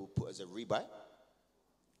 1,500 they will put as a rebuy.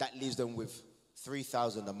 That leaves them with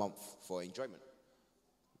 3,000 a month for enjoyment,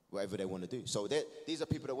 whatever they want to do. So these are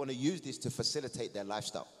people that want to use this to facilitate their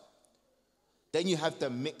lifestyle. Then you have the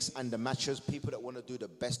mix and the matchers, people that want to do the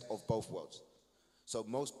best of both worlds. So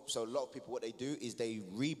a lot of people, what they do is they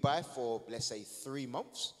rebuy for, let's say, 3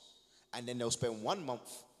 months, and then they'll spend 1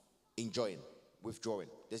 month enjoying, withdrawing.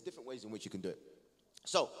 There's different ways in which you can do it.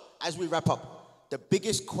 So as we wrap up, the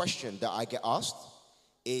biggest question that I get asked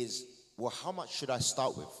is, well, how much should I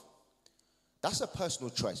start with? That's a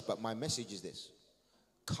personal choice, but my message is this.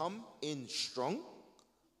 Come in strong,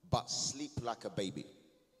 but sleep like a baby.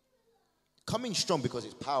 Come in strong because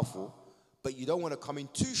it's powerful, but you don't want to come in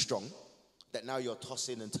too strong that now you're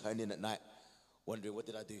tossing and turning at night, wondering, what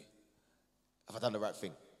did I do? Have I done the right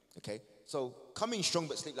thing? Okay? So come in strong,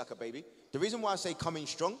 but sleep like a baby. The reason why I say come in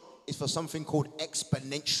strong is for something called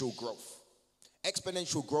exponential growth.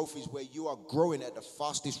 Exponential growth is where you are growing at the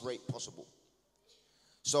fastest rate possible.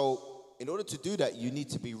 So in order to do that, you need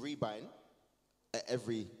to be rebuying at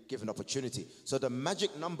every given opportunity. So the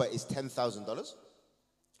magic number is $10,000.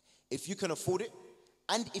 If you can afford it,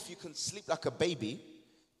 and if you can sleep like a baby,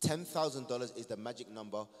 $10,000 is the magic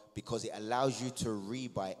number because it allows you to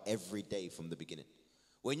rebuy every day from the beginning.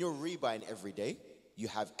 When you're rebuying every day, you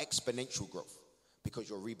have exponential growth because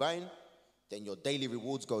you're rebuying, then your daily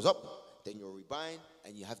rewards goes up, then you're rebuying,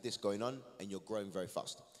 and you have this going on, and you're growing very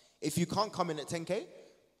fast. If you can't come in at 10K,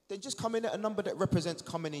 then just come in at a number that represents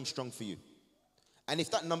coming in strong for you. And if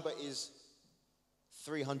that number is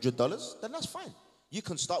 $300, then that's fine. You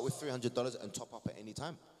can start with $300 and top up at any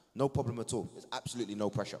time. No problem at all. There's absolutely no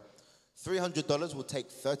pressure. $300 will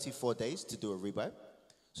take 34 days to do a rebuy.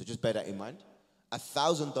 So just bear that in mind.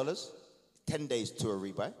 $1,000, 10 days to a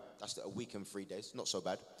rebuy. That's a week and 3 days. Not so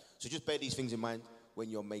bad. So just bear these things in mind when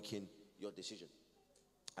you're making your decision.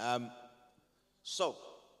 So,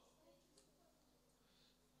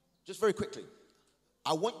 just very quickly,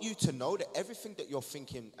 I want you to know that everything that you're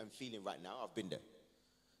thinking and feeling right now, I've been there.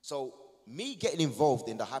 So, me getting involved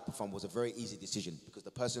in the Hyperfund was a very easy decision because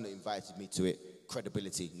the person that invited me to it,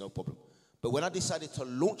 credibility, no problem. But when I decided to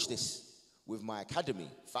launch this with my academy,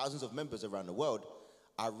 thousands of members around the world,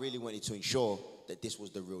 I really wanted to ensure that this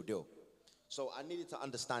was the real deal. So I needed to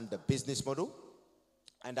understand the business model,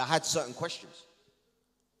 and I had certain questions.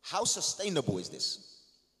 How sustainable is this?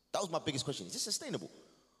 That was my biggest question. Is this sustainable?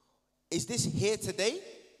 Is this here today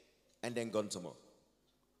and then gone tomorrow?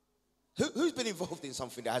 Who's been involved in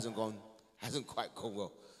something that hasn't quite gone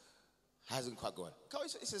well? Hasn't quite gone.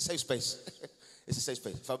 It's a safe space. It's a safe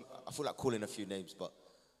space. I feel like calling a few names, but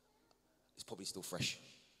it's probably still fresh.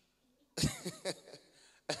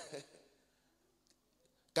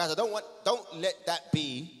 Guys, don't let that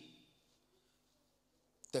be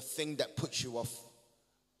the thing that puts you off,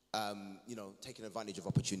 taking advantage of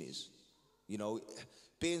opportunities.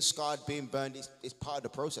 Being scarred, being burned is part of the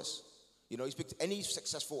process. You speak to any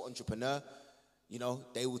successful entrepreneur,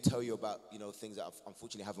 they will tell you about, things that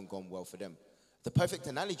unfortunately haven't gone well for them. The perfect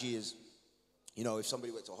analogy is, if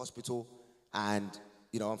somebody went to a hospital and,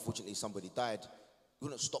 unfortunately somebody died, you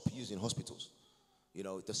wouldn't stop using hospitals.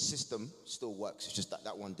 The system still works. It's just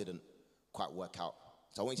that one didn't quite work out.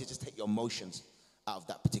 So I want you to just take your emotions out of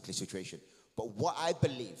that particular situation. But what I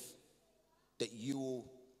believe that you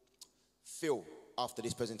will feel after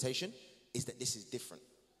this presentation is that this is different.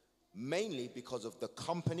 Mainly because of the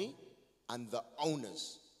company and the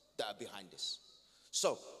owners that are behind this.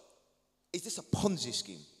 So, is this a Ponzi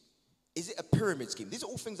scheme? Is it a pyramid scheme? These are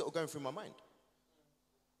all things that were going through my mind.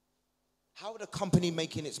 How are the company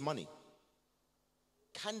making its money?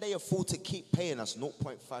 can they afford to keep paying us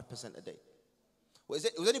 0.5% a day? Was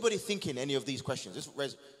anybody thinking any of these questions?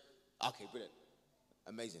 Okay, brilliant.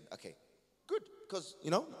 Amazing. Okay, good. Because,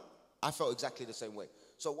 I felt exactly the same way.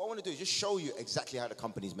 So what I want to do is just show you exactly how the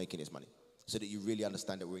company is making its money so that you really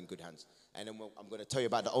understand that we're in good hands. And then I'm going to tell you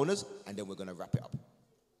about the owners, and then we're going to wrap it up.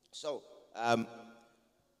 So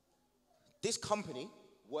this company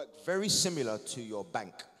worked very similar to your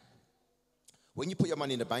bank. When you put your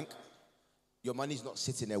money in the bank, your money's not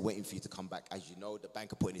sitting there waiting for you to come back. As you know, the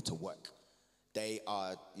bank are putting it to work. They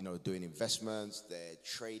are, doing investments, they're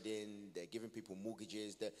trading, they're giving people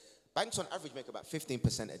mortgages. Banks on average make about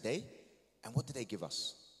 15% a day. And what do they give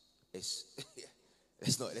us?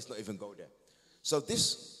 Let's not even go there. So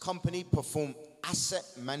this company performed asset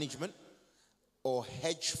management or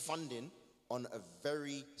hedge funding on a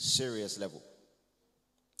very serious level.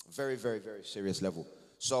 Very, very, very serious level.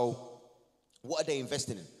 So what are they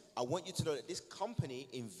investing in? I want you to know that this company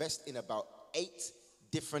invests in about 8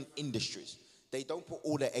 different industries. They don't put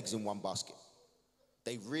all their eggs in one basket.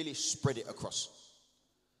 They really spread it across.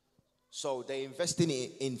 So they're investing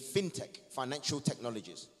in fintech, financial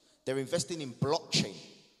technologies. They're investing in blockchain.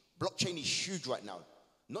 Blockchain is huge right now.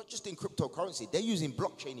 Not just in cryptocurrency. They're using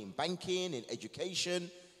blockchain in banking, in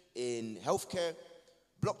education, in healthcare.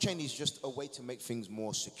 Blockchain is just a way to make things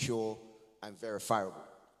more secure and verifiable.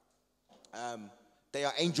 They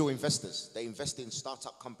are angel investors. They invest in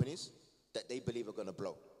startup companies that they believe are going to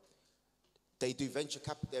blow. They're venture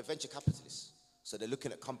capitalists. So they're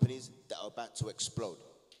looking at companies that are about to explode.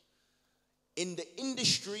 In the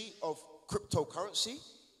industry of cryptocurrency,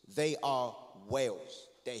 they are whales.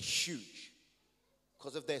 They're huge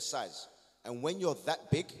because of their size. And when you're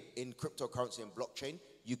that big in cryptocurrency and blockchain,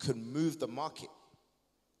 you can move the market.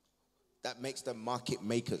 That makes them market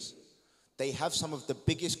makers. They have some of the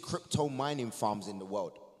biggest crypto mining farms in the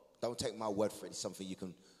world. Don't take my word for it. It's something you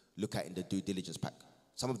can look at in the due diligence pack.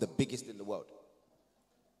 Some of the biggest in the world.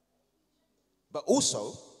 But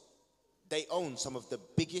also, they own some of the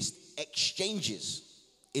biggest exchanges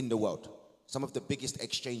in the world. Some of the biggest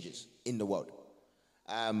exchanges in the world.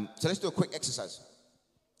 So let's do a quick exercise.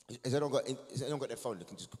 Has anyone got their phone? They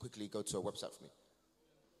can just quickly go to a website for me.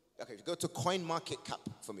 Okay, go to CoinMarketCap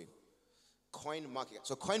for me. CoinMarketCap.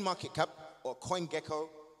 So CoinMarketCap or CoinGecko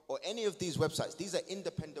or any of these websites. These are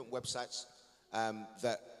independent websites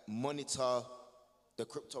that monitor the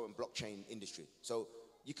crypto and blockchain industry. So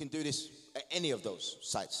you can do this at any of those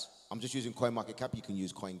sites. I'm just using CoinMarketCap. You can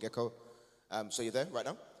use CoinGecko. So you're there right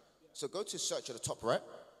now? So go to search at the top right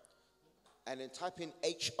and then type in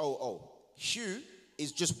HOO. HUE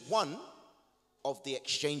is just one of the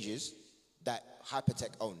exchanges that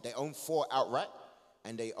Hypertech own. They own 4 outright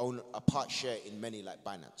and they own a part share in many like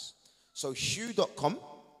Binance. So HUE.com,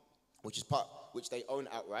 which they own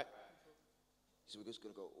outright. So we're just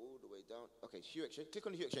going to go all the way down. Okay, HUE Exchange. Click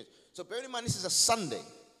on the HUE Exchange. So bear in mind, this is a Sunday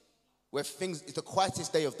where it's the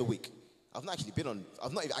quietest day of the week. I've not even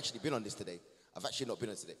actually been on this today. I've actually not been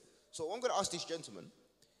on today. So what I'm going to ask this gentleman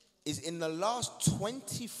is in the last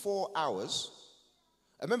 24 hours,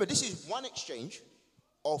 remember this is one exchange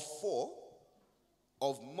of 4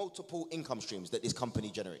 of multiple income streams that this company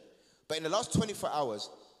generates. But in the last 24 hours,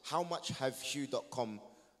 how much have HUE.com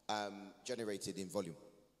generated in volume?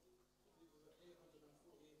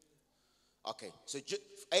 Okay, so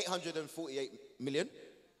 848 million.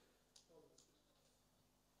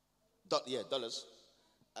 Dollars.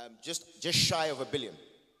 Just shy of $1 billion.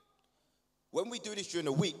 When we do this during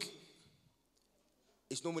a week,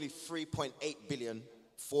 it's normally 3.8 billion,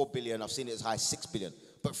 4 billion. I've seen it as high as 6 billion.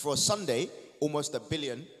 But for a Sunday, almost $1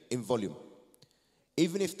 billion in volume.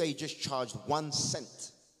 Even if they just charged 1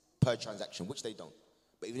 cent per transaction, which they don't,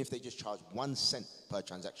 but even if they just charge 1 cent per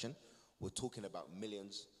transaction, we're talking about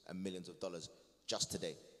millions and millions of dollars just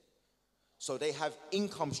today. So they have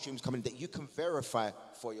income streams coming that you can verify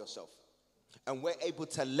for yourself. And we're able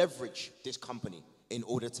to leverage this company in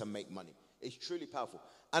order to make money. It's truly powerful.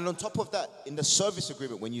 And on top of that, in the service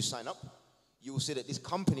agreement, when you sign up, you will see that this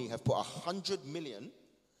company have put 100 million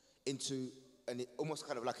into almost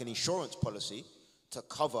kind of like an insurance policy to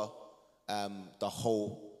cover the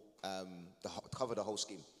whole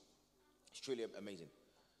scheme. It's truly amazing.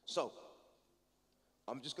 So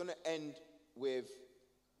I'm just going to end with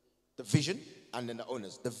the vision and then the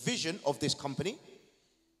owners. The vision of this company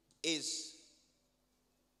is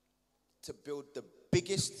to build the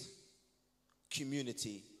biggest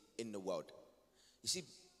community in the world. You see,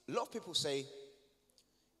 a lot of people say,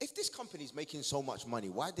 if this company is making so much money,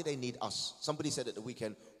 why do they need us? Somebody said at the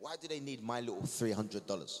weekend, why do they need my little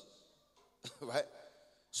 $300? Right?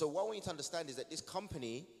 So what I want you to understand is that this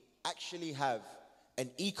company actually have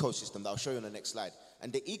an ecosystem that I'll show you on the next slide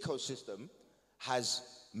And the ecosystem has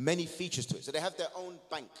many features to it. So they have their own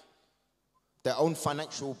bank, their own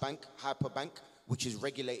financial bank, Hyperbank, which is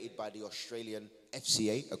regulated by the Australian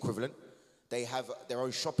FCA equivalent. They have their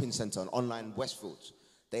own shopping center on online Westfields.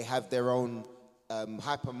 They have their own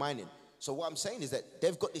hyper mining. So what I'm saying is that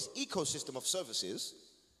they've got this ecosystem of services,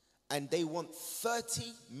 and they want 30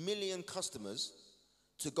 million customers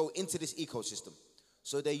to go into this ecosystem.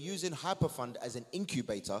 So they're using Hyperfund as an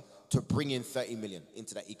incubator to bring in 30 million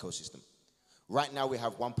into that ecosystem. Right now we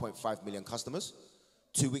have 1.5 million customers.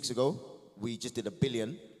 2 weeks ago, we just did $1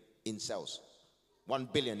 billion in sales. 1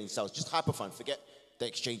 billion in sales. Just Hyperfund, forget the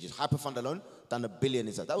exchanges. Hyperfund alone, done $1 billion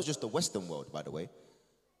in sales. That was just the Western world, by the way.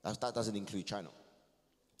 That doesn't include China.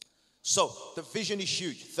 So the vision is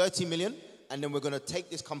huge, 30 million, and then we're going to take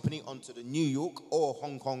this company onto the New York or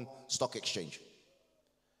Hong Kong Stock Exchange.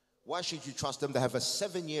 Why should you trust them? They have a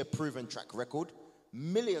 7-year proven track record,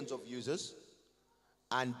 millions of users,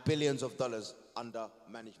 and billions of dollars under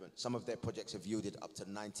management. Some of their projects have yielded up to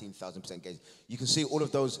 19,000% gains. You can see all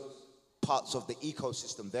of those parts of the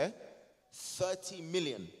ecosystem there. 30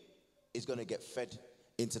 million is going to get fed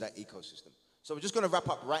into that ecosystem. So we're just going to wrap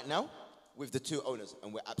up right now with the 2 owners,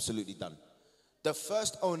 and we're absolutely done. The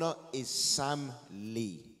first owner is Sam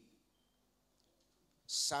Lee.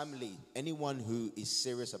 Sam Lee. Anyone who is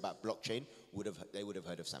serious about blockchain would have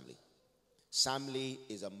heard of Sam Lee. Sam Lee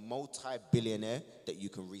is a multi-billionaire that you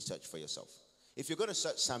can research for yourself. If you're going to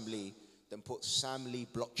search Sam Lee, then put Sam Lee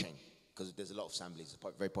blockchain, because there's a lot of Sam Lees. It's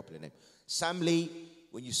a very popular name. Sam Lee,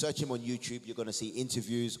 when you search him on YouTube, you're going to see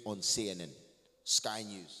interviews on CNN, Sky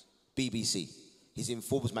News, BBC. He's in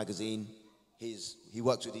Forbes magazine. He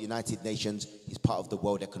works with the United Nations. He's part of the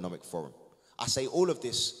World Economic Forum. I say all of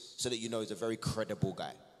this so that you know he's a very credible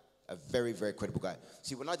guy. A very, very credible guy.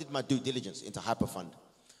 See, when I did my due diligence into Hyperfund,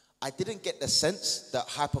 I didn't get the sense that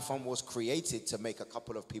Hyperfund was created to make a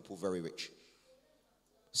couple of people very rich.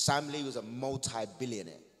 Sam Lee was a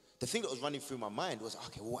multi-billionaire. The thing that was running through my mind was,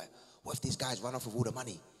 okay, what if these guys run off with all the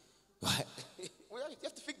money? Right? Well, you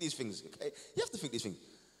have to think these things, okay? You have to think these things.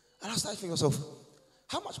 And I started thinking to myself,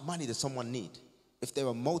 how much money does someone need? If they're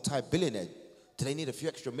a multi-billionaire, do they need a few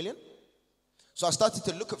extra million? So I started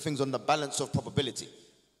to look at things on the balance of probability.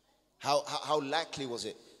 How likely was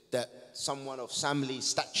it that someone of Sam Lee's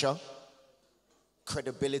stature,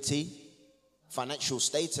 credibility, financial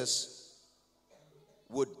status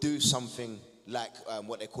would do something like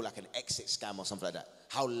what they call like an exit scam or something like that?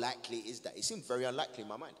 How likely is that? It seemed very unlikely in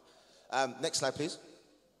my mind. Next slide, please.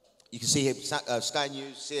 You can see here, Sky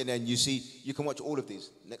News, CNN, you can watch all of these.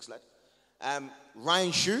 Next slide.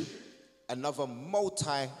 Ryan Hsu, another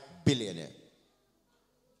multi-billionaire.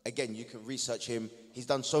 Again, you can research him. He's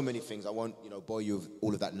done so many things. I won't, bore you with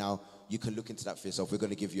all of that now. You can look into that for yourself. We're going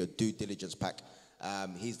to give you a due diligence pack.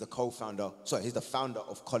 He's the founder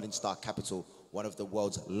of Coinstar Capital, one of the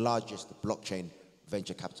world's largest blockchain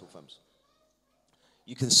venture capital firms.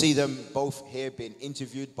 You can see them both here being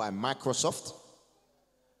interviewed by Microsoft.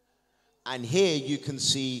 And here you can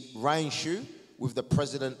see Ryan Hsu with the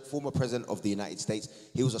former president of the United States.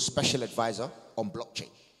 He was a special advisor on blockchain.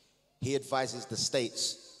 He advises the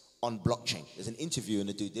states on blockchain. There's an interview in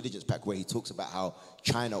the due diligence pack where he talks about how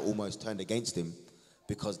China almost turned against him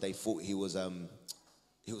because they thought he was a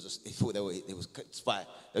spy.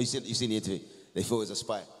 You seen the interview? They thought he was a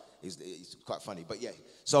spy. He's quite funny, but yeah.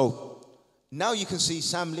 So now you can see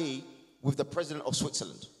Sam Lee with the president of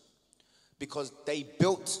Switzerland, because they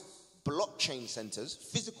built blockchain centers,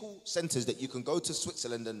 physical centers that you can go to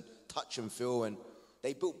Switzerland and touch and feel, and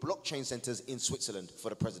they built blockchain centers in Switzerland for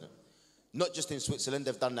the president. Not just in Switzerland,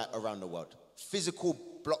 they've done that around the world. Physical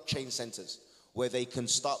blockchain centers where they can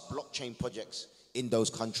start blockchain projects in those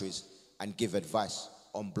countries and give advice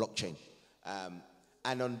on blockchain.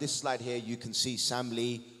 And on this slide here, you can see Sam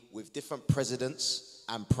Lee with different presidents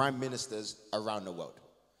and prime ministers around the world.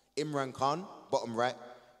 Imran Khan, bottom right,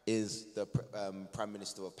 is the Prime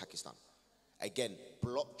Minister of Pakistan. Again,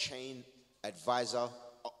 blockchain advisor,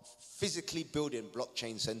 physically building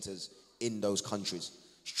blockchain centers in those countries.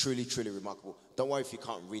 It's truly, truly remarkable. Don't worry if you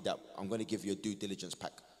can't read that. I'm going to give you a due diligence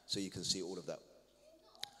pack so you can see all of that.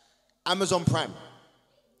 Amazon Prime.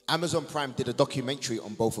 Amazon Prime did a documentary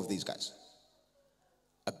on both of these guys.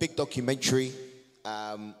 A big documentary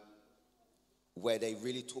where they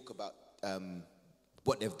really talk about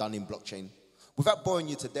what they've done in blockchain. Without boring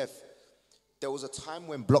you to death, there was a time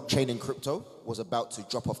when blockchain and crypto was about to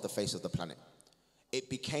drop off the face of the planet. It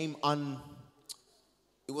became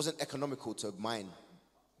it wasn't economical to mine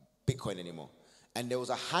Bitcoin anymore. And there was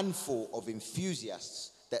a handful of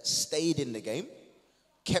enthusiasts that stayed in the game,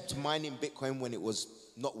 kept mining Bitcoin when it was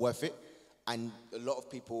not worth it, and a lot of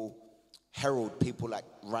people herald people like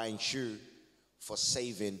Ryan Shu for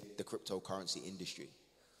saving the cryptocurrency industry.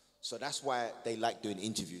 So that's why they like doing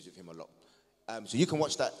interviews with him a lot. So you can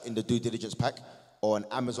watch that in the due diligence pack or on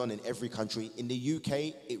Amazon in every country. In the UK,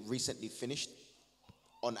 it recently finished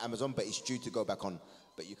on Amazon, but it's due to go back on,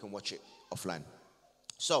 but you can watch it offline.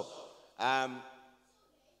 So, I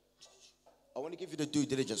want to give you the due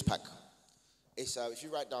diligence pack. It's, if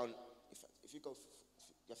you write down, if you go,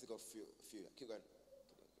 you have to go a few, keep going.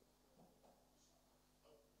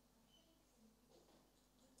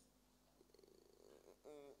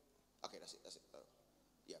 Okay, that's it.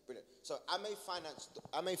 Yeah, brilliant. So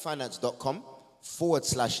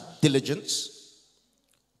amafinance.com/diligence.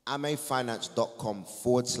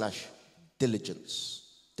 amafinance.com/diligence.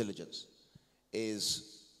 Diligence is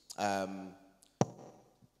the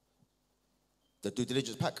due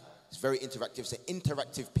diligence pack. It's very interactive. It's an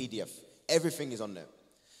interactive PDF. Everything is on there.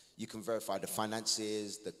 You can verify the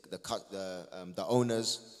finances, the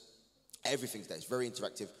owners. Everything's there. It's very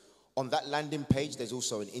interactive. On that landing page, there's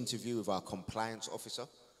also an interview with our compliance officer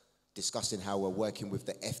discussing how we're working with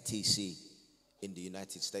the FTC in the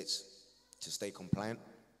United States to stay compliant.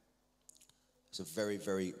 It's a very,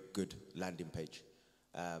 very good landing page.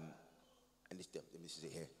 And this is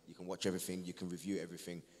it here. You can watch everything. You can review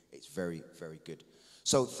everything. It's very, very good.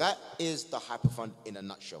 So that is the Hyperfund in a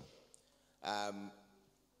nutshell.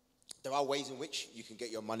 There are ways in which you can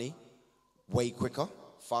get your money way quicker,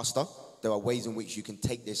 faster. There are ways in which you can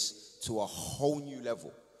take this to a whole new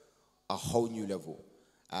level. A whole new level.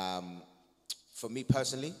 For me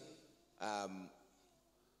personally,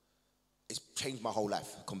 it's changed my whole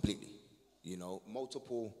life completely. You know,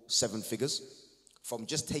 multiple 7 figures from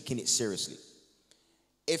just taking it seriously.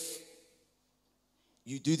 If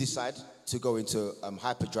you do decide to go into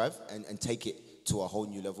Hyperdrive and take it to a whole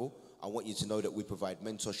new level, I want you to know that we provide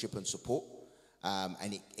mentorship and support.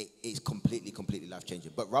 And it's completely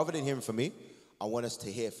life-changing. But rather than hearing from me, I want us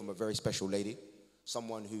to hear from a very special lady,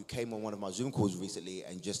 someone who came on one of my Zoom calls recently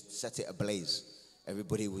and just set it ablaze.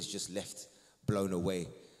 Everybody was just left blown away.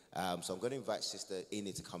 So I'm going to invite Sister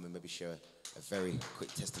Eni to come and maybe share a very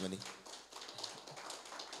quick testimony.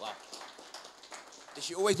 Wow. Does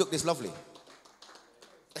she always look this lovely?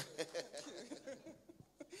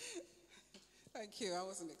 Thank you. I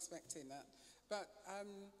wasn't expecting that. But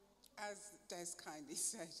as Des kindly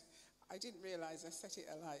said, I didn't realize I set it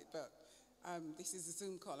alight, but this is a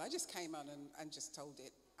Zoom call. I just came on and just told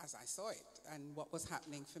it as I saw it and what was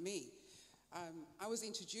happening for me. I was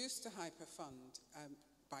introduced to Hyperfund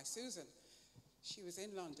by Susan. She was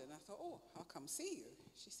in London. I thought, oh, I'll come see you.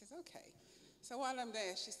 She says, okay. So while I'm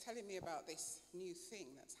there, she's telling me about this new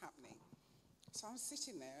thing that's happening. So I'm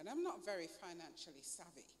sitting there, and I'm not very financially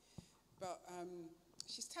savvy, but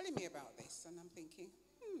she's telling me about this, and I'm thinking,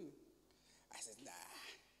 I said, nah,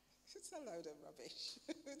 it's a load of rubbish.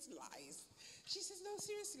 It's lies. She says, no,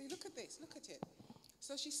 seriously, look at this, look at it.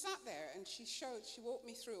 So she sat there and she walked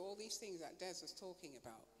me through all these things that Des was talking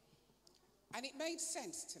about. And it made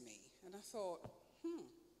sense to me. And I thought,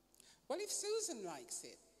 well, if Susan likes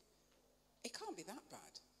it, it can't be that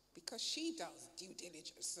bad because she does due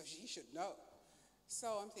diligence, so she should know.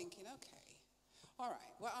 So I'm thinking, okay, all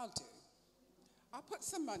right, what I'll do, I'll put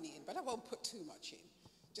some money in, but I won't put too much in,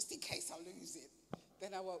 just in case I lose it.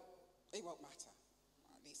 Then it won't matter.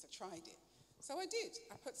 At least I tried it. So I did.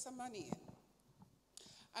 I put some money in.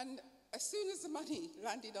 And as soon as the money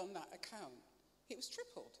landed on that account, it was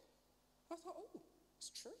tripled. I thought, oh, it's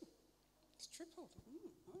true. It's tripled.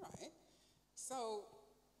 All right. So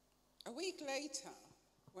a week later,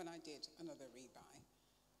 when I did another rebuy,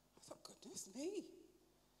 I thought, goodness me,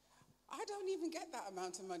 I don't even get that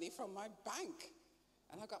amount of money from my bank.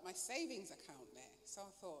 And I got my savings account there. So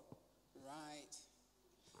I thought, right.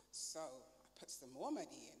 So I put some more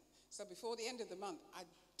money in. So before the end of the month, I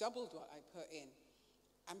doubled what I put in.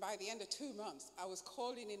 And by the end of 2 months, I was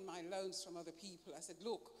calling in my loans from other people. I said,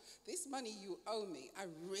 look, this money you owe me, I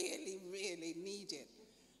really, really need it.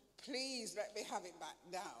 Please let me have it back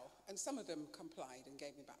now. And some of them complied and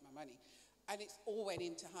gave me back my money. And it all went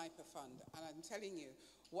into Hyperfund. And I'm telling you,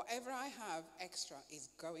 whatever I have extra is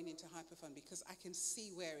going into Hyperfund because I can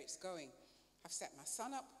see where it's going. I've set my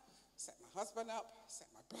son up, set my husband up, set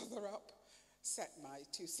my brother up, set my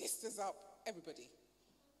 2 sisters up, everybody.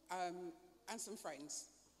 And some friends.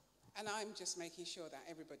 And I'm just making sure that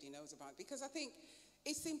everybody knows about it because I think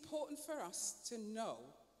it's important for us to know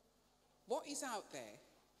what is out there,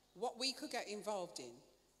 what we could get involved in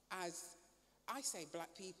as, I say,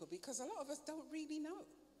 black people, because a lot of us don't really know.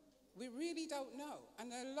 We really don't know.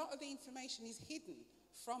 And a lot of the information is hidden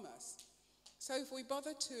from us. So if we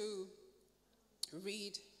bother to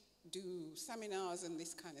read do seminars and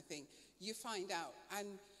this kind of thing, you find out.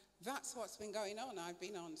 And that's what's been going on. I've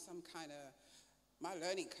been on some kind of, my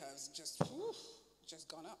learning curve's just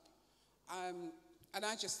gone up. And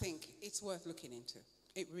I just think it's worth looking into.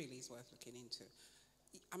 It really is worth looking into.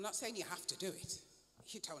 I'm not saying you have to do it.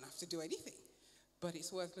 You don't have to do anything. But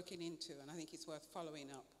it's worth looking into, and I think it's worth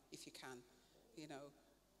following up if you can. You know,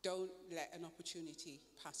 don't let an opportunity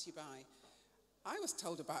pass you by. I was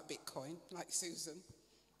told about Bitcoin, like Susan.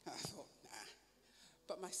 I thought, nah.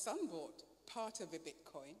 But my son bought part of a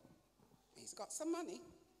Bitcoin. He's got some money.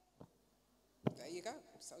 There you go.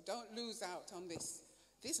 So don't lose out on this.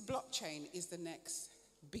 This blockchain is the next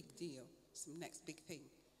big deal. It's the next big thing.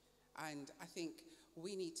 And I think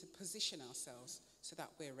we need to position ourselves so that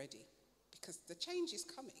we're ready. Because the change is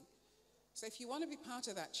coming. So if you want to be part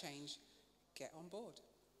of that change, get on board.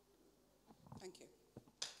 Thank you.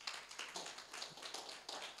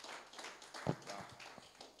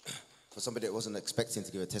 For somebody that wasn't expecting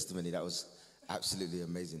to give a testimony, that was absolutely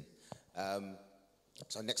amazing.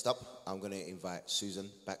 So next up, I'm going to invite Susan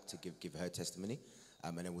back to give her testimony,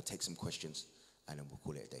 and then we'll take some questions, and then we'll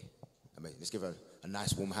call it a day. Amazing. Let's give her a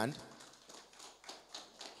nice warm hand.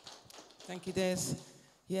 Thank you, Des.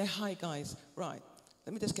 Yeah, hi, guys. Right,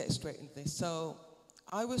 let me just get straight into this. So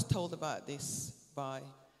I was told about this by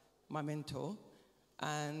my mentor,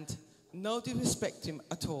 and no disrespect to him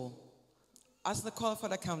at all. As the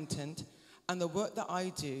qualified accountant and the work that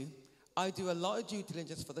I do a lot of due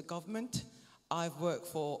diligence for the government. I've worked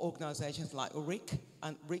for organizations like RIC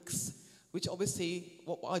and RICS, which obviously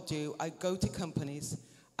what I do, I go to companies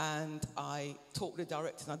and I talk to the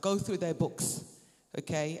directors and I go through their books,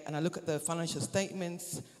 okay? And I look at the financial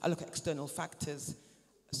statements, I look at external factors.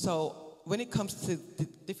 So when it comes to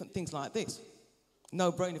different things like this,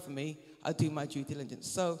 no brainer for me, I do my due diligence.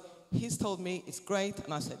 So he's told me it's great,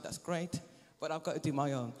 and I said, that's great, but I've got to do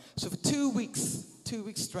my own. So for 2 weeks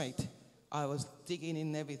straight, I was digging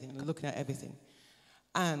in everything and looking at everything.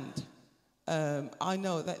 And I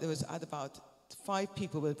know that I had about 5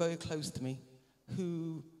 people who were very close to me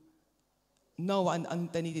who know and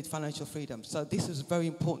they needed financial freedom. So this was very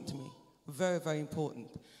important to me, very, very important.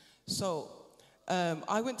 So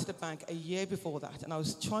I went to the bank a year before that, and I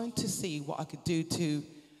was trying to see what I could do to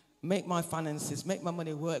make my finances, make my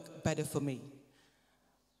money work better for me.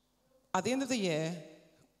 At the end of the year,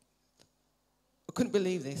 I couldn't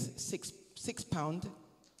believe this, £6.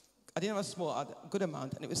 I didn't have a good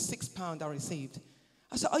amount, and it was £6 I received.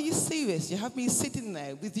 I said, are you serious? You have me sitting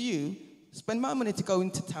there with you, spend my money to go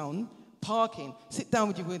into town, parking, sit down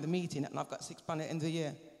with you with the meeting, and I've got £6 at the end of the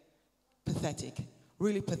year. Pathetic,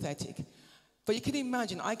 really pathetic. But you can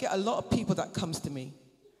imagine, I get a lot of people that comes to me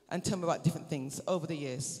and tell me about different things over the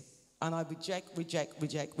years. And I reject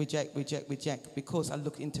because I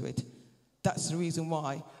look into it. That's the reason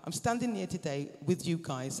why I'm standing here today with you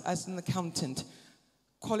guys as an accountant,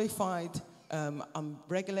 qualified, I'm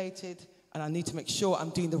regulated, and I need to make sure I'm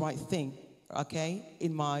doing the right thing, okay,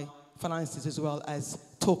 in my finances as well as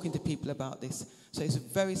talking to people about this. So it's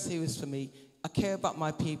very serious for me. I care about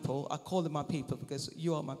my people. I call them my people because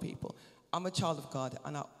you are my people. I'm a child of God,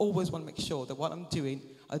 and I always want to make sure that what I'm doing,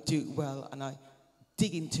 I do it well, and I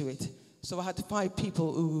dig into it. So I had 5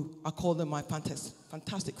 people who I call them my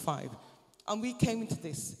fantastic 5. And we came into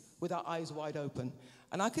this with our eyes wide open.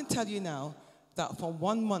 And I can tell you now that from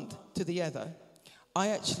 1 month to the other, I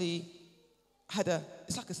actually had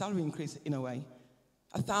it's like a salary increase in a way,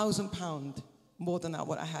 £1,000 more than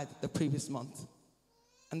what I had the previous month.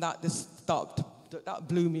 And that just stopped, that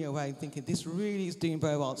blew me away, thinking this really is doing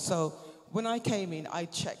very well. So when I came in, I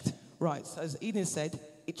checked, right, so as Eden said,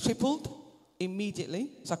 it tripled immediately,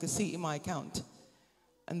 so I could see it in my account.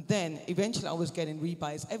 And then eventually I was getting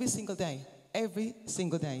rebuys every single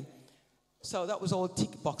day. So that was all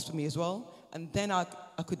tick box for me as well. And then I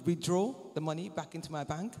could withdraw the money back into my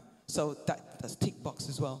bank. So that's tick box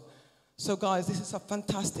as well. So guys, this is a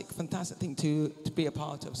fantastic thing to be a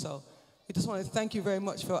part of. So I just want to thank you very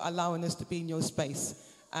much for allowing us to be in your space.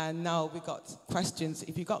 And now we've got questions.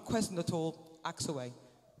 If you've got questions at all, ask away.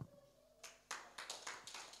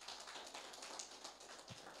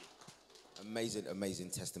 Amazing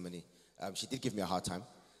testimony. She did give me a hard time,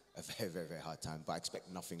 a very hard time, but I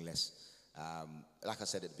expect nothing less. Like I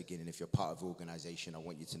said at the beginning, if you're part of the organization, I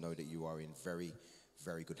want you to know that you are in very,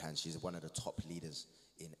 very good hands. She's one of the top leaders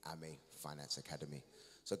in AME Finance Academy.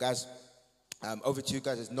 So guys, over to you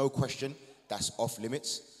guys. There's no question that's off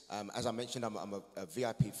limits. As I mentioned, I'm a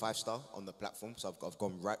VIP 5-star on the platform, so I've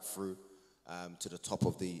gone right through to the top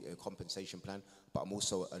of the compensation plan, but I'm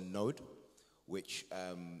also a node, which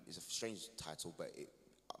is a strange title, but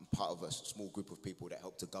I'm part of a small group of people that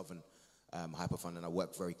help to govern Hyperfund, and I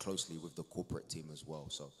work very closely with the corporate team as well.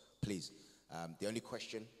 So please, the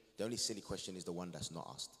only silly question is the one that's not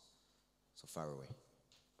asked. So fire away,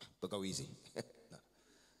 but go easy. No.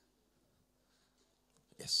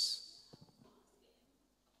 Yes.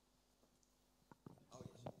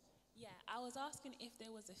 Yeah, I was asking if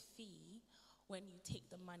there was a fee when you take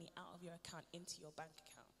the money out of your account into your bank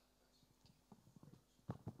account.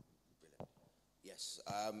 Yes.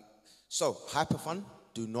 So Hyperfund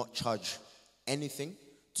do not charge anything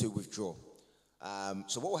to withdraw.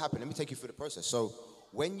 So what will happen? Let me take you through the process. So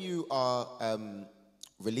when you are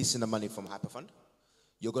releasing the money from Hyperfund,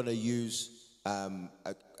 you're going to use a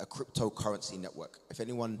cryptocurrency network. If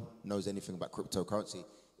anyone knows anything about cryptocurrency,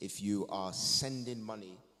 if you are sending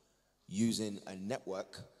money using a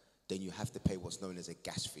network, then you have to pay what's known as a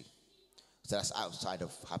gas fee. So that's outside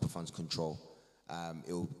of Hyperfund's control.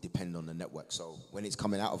 It will depend on the network. So when it's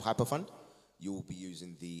coming out of Hyperfund, you will be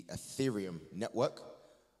using the Ethereum network.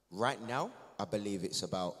 Right now, I believe it's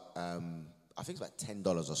about, I think it's about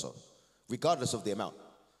 $10 or so, regardless of the amount.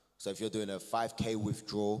 So if you're doing a 5K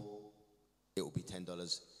withdrawal, it will be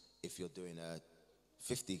 $10. If you're doing a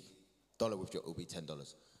 $50 withdrawal, it will be $10.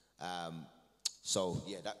 So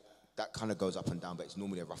yeah, that kind of goes up and down, but it's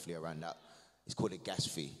normally roughly around that. It's called a gas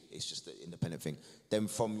fee. It's just an independent thing. Then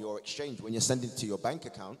from your exchange, when you're sending it to your bank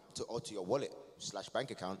account or to your wallet /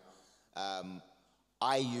 bank account,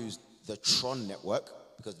 I use the Tron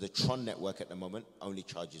network because the Tron network at the moment only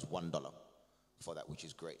charges $1 for that, which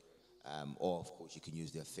is great. Or of course you can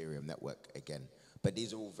use the Ethereum network again. But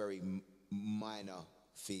these are all very minor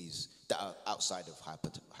fees that are outside of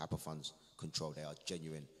Hyperfund's control. They are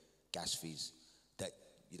genuine gas fees that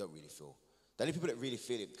you don't really feel. The only people that really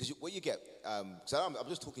feel it, because what you get, so I'm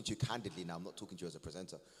just talking to you candidly now, I'm not talking to you as a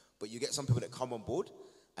presenter, but you get some people that come on board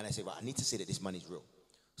and they say, right, I need to see that this money's real.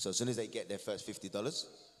 So as soon as they get their first $50,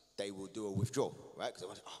 they will do a withdrawal, right?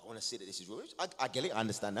 Because I want to see that this is real. I get it, I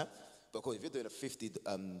understand that. But of course, if you're doing a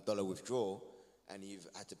 $50 withdrawal and you've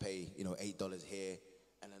had to pay, $8 here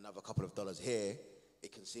and another couple of dollars here,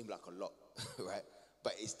 it can seem like a lot, right?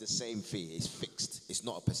 But it's the same fee, it's fixed. It's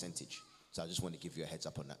not a percentage. So I just want to give you a heads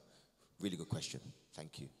up on that. Really good question.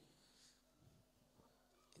 Thank you.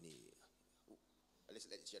 Let's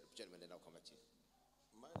gentlemen, then I'll come back to you.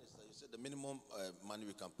 Mine is that you said the minimum money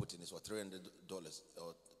we can put in is what, $300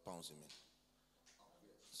 or pounds, you mean?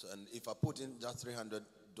 So, and if I put in just $300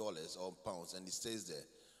 or pounds and it stays there,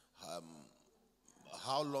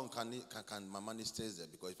 how long can my money stays there?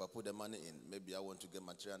 Because if I put the money in, maybe I want to get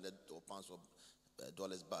my $300 or pounds or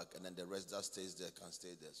dollars back, and then the rest just stays there, can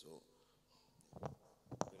stay there. So.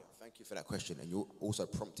 Thank you for that question, and you also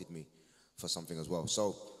prompted me for something as well.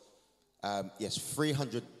 So, yes,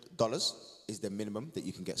 $300 is the minimum that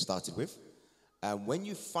you can get started with. When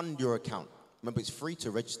you fund your account, remember it's free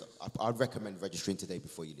to register. I'd recommend registering today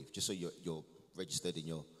before you leave, just so you're registered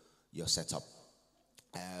and you're set up.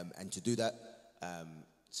 And to do that,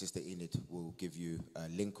 Sister Enid will give you a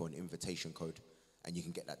link or an invitation code, and you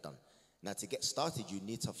can get that done. Now, to get started, you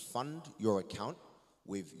need to fund your account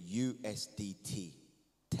with USDT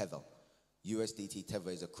Tether. USDT Tether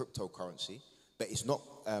is a cryptocurrency, but it's not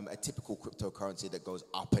a typical cryptocurrency that goes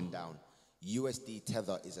up and down. USD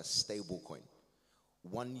Tether is a stable coin.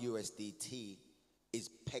 One USDT is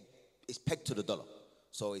pegged to the dollar.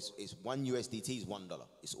 So it's one USDT is $1.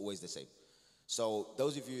 It's always the same. So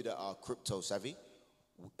those of you that are crypto savvy,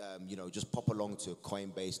 just pop along to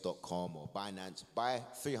Coinbase.com or Binance, buy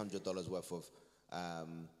 $300 worth of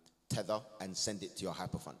Tether and send it to your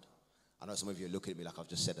Hyperfund. I know some of you are looking at me like I've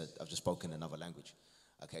just spoken another language.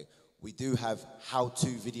 Okay, we do have how-to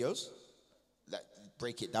videos that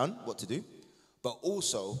break it down, what to do, but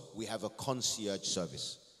also we have a concierge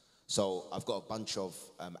service. So I've got a bunch of,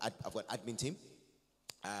 I've got an admin team.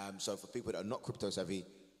 So for people that are not crypto savvy,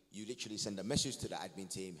 you literally send a message to the admin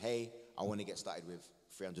team, hey, I want to get started with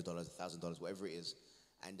 $300, $1,000, whatever it is.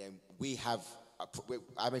 And then we have,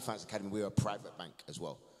 IMA Finance Academy, we're a private bank as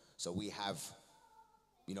well. So we have,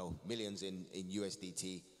 millions in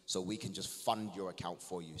USDT, so we can just fund your account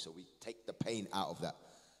for you. So we take the pain out of that.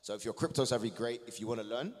 So if you're crypto savvy, great. If you want to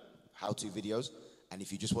learn how-to videos, and if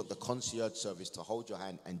you just want the concierge service to hold your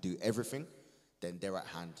hand and do everything, then they're at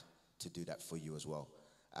hand to do that for you as well.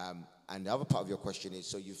 And the other part of your question is,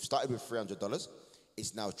 so you've started with $300,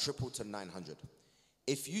 it's now tripled to $900.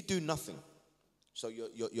 If you do nothing, so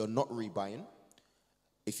you're not rebuying,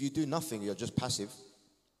 if you do nothing, you're just passive,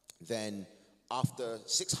 then after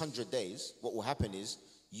 600 days, what will happen is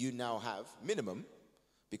you now have minimum,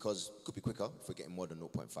 because it could be quicker if we're getting more than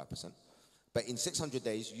 0.5%, but in 600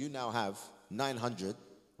 days, you now have 900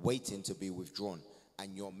 waiting to be withdrawn,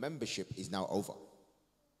 and your membership is now over.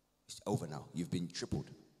 It's over now. You've been tripled.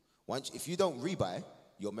 Once, if you don't rebuy,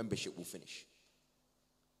 your membership will finish.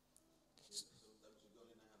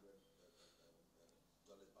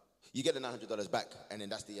 You get the $900 back, and then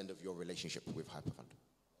that's the end of your relationship with Hyperfund.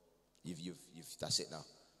 That's it now.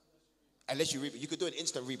 Unless you you could do an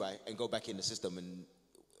instant rebuy and go back in the system and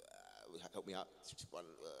help me out.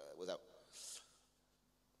 Was that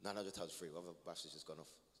 900 times 3? Other batch has just gone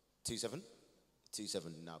off. 27.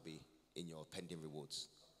 27 now be in your pending rewards.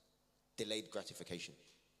 Delayed gratification,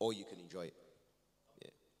 or you can enjoy it.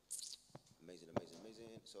 Yeah. Amazing.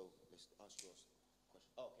 So let's ask yours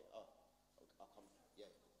question. Oh, okay. I'll come.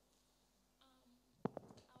 Yeah.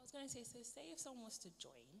 I was going to say, so say if someone was to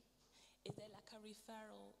join, is there like a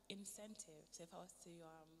referral incentive? So if I was to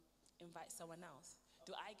invite someone else,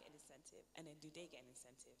 do I get an incentive? And then do they get an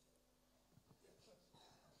incentive?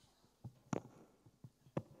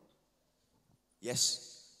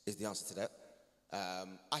 Yes, is the answer to that.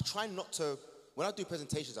 I try not to, when I do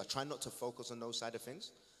presentations, I try not to focus on those side of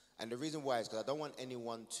things. And the reason why is because I don't want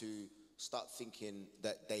anyone to start thinking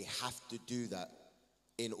that they have to do that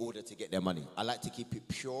in order to get their money. I like to keep it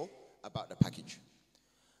pure about the package.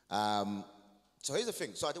 So here's the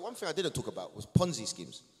thing. So the one thing I didn't talk about was Ponzi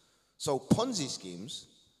schemes. So Ponzi schemes,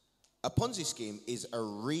 a Ponzi scheme is a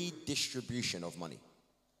redistribution of money.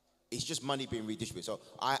 It's just money being redistributed. So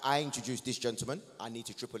I introduced this gentleman. I need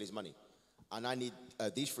to triple his money. And I need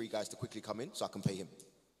these 3 guys to quickly come in so I can pay him.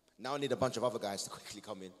 Now I need a bunch of other guys to quickly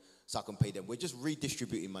come in so I can pay them. We're just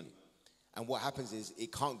redistributing money. And what happens is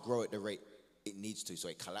it can't grow at the rate it needs to, so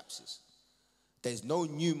it collapses. There's no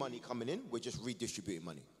new money coming in. We're just redistributing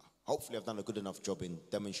money. Hopefully I've done a good enough job in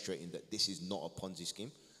demonstrating that this is not a Ponzi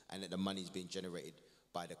scheme and that the money is being generated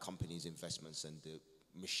by the company's investments and the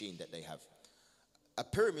machine that they have. A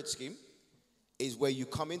pyramid scheme is where you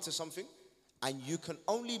come into something and you can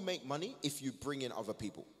only make money if you bring in other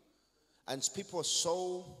people. And people are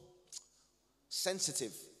so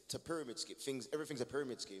sensitive to pyramid scheme, everything's a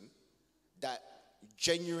pyramid scheme, that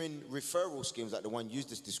genuine referral schemes like the one you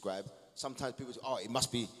just described, sometimes people say, oh, it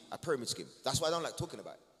must be a pyramid scheme. That's why I don't like talking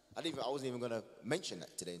about it. I wasn't even going to mention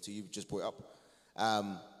that today until you just brought it up.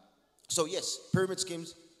 So yes, pyramid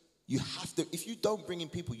schemes, you have to, if you don't bring in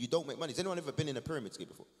people, you don't make money. Has anyone ever been in a pyramid scheme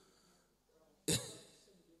before?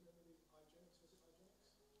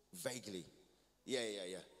 Vaguely. Yeah.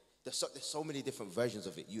 There's so many different versions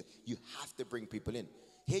of it. You have to bring people in.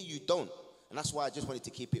 Here you don't. And that's why I just wanted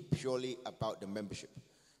to keep it purely about the membership.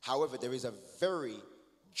 However, there is a very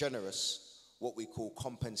generous, what we call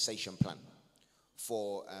compensation plan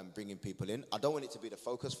for bringing people in. I don't want it to be the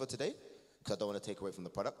focus for today because I don't want to take away from the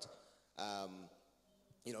product.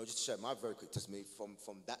 Just to share my very quick testimony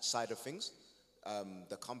from that side of things.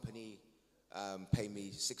 The company pay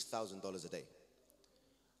me $6,000 a day.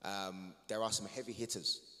 There are some heavy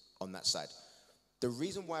hitters on that side. The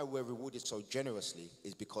reason why we're rewarded so generously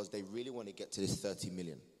is because they really want to get to this 30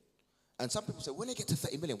 million. And some people say, when they get to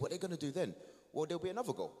 30 million, what are they going to do then? Well, there'll be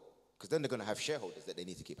another goal, because then they're going to have shareholders that they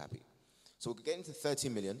need to keep happy. So we're getting to 30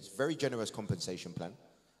 million. It's a very generous compensation plan.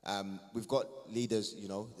 We've got leaders,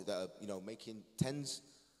 that are, making $10,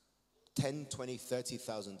 $20,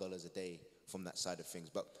 $30,000 a day from that side of things.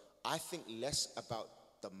 But I think less about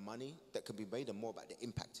the money that can be made and more about the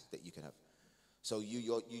impact that you can have. So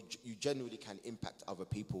you genuinely can impact other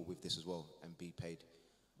people with this as well and be paid.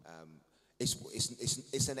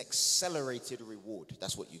 It's an accelerated reward.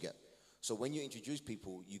 That's what you get. So when you introduce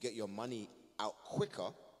people, you get your money out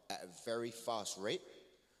quicker at a very fast rate.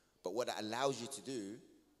 But what that allows you to do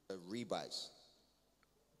are rebuys,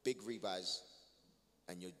 big rebuys,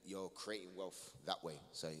 and you're creating wealth that way.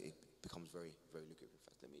 So it becomes very, very lucrative. In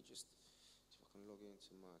fact, let me just see if I can log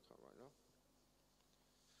into my account right now.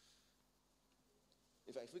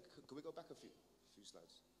 In fact, could we go back a few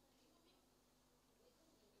slides?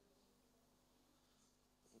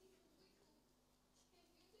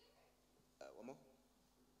 One more.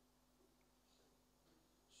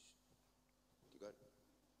 Keep going.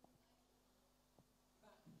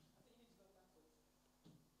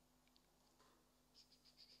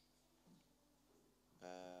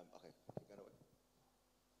 Okay, keep going away.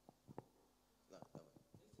 No, that way.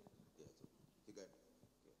 Yeah, keep going.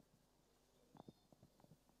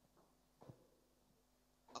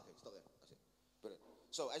 Okay, stop there. That's it. Brilliant.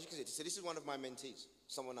 So as you can see, this is one of my mentees,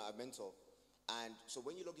 someone that I mentor. And so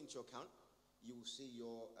when you log into your account, you will see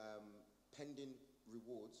your pending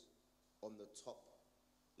rewards on the top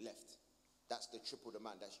left. That's the tripled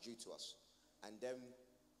amount that's due to us. And then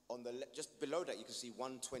on the just below that, you can see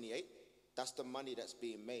 128. That's the money that's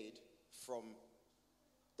being made from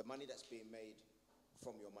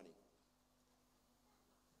your money.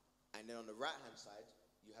 And then on the right-hand side,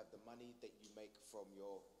 you have the money that you make from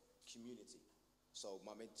your community. So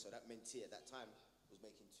so that mentee at that time was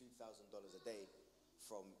making $2,000 a day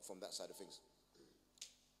from that side of things.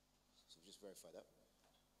 So just verify that.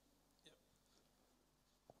 Yep.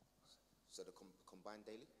 So the combined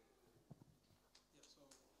daily? Yeah, so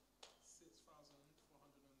 6,431,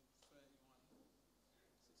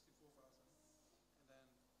 64,000, and then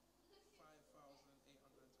 5,829,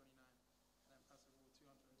 and then passive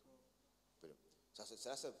reward 212. Brilliant. So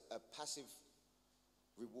that's a passive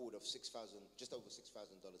reward of just over $6,000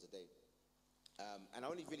 a day. And I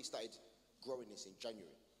only really started growing this in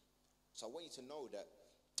January. So I want you to know that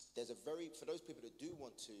for those people that do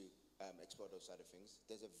want to explore those side of things,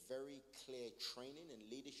 there's a very clear training and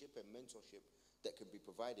leadership and mentorship that can be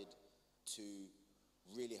provided to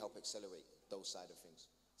really help accelerate those side of things.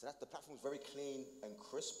 So the platform's very clean and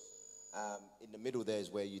crisp. In the middle there is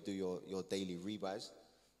where you do your daily rebuys.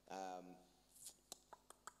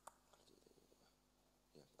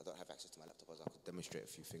 I don't have access to my laptop, as I could demonstrate a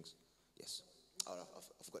few things. Yes. Oh,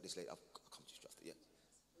 I forgot this later. I'll come to you after. Yeah.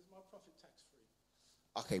 Is my profit tax free?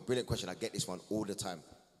 Okay, brilliant question. I get this one all the time.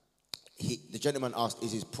 The gentleman asked,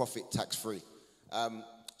 is his profit tax free?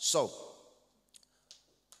 So,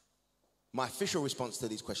 my official response to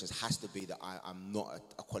these questions has to be that I'm not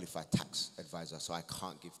a qualified tax advisor, so I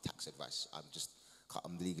can't give tax advice.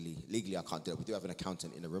 I'm legally I can't do it. We do have an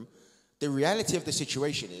accountant in the room. The reality of the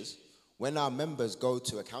situation is, when our members go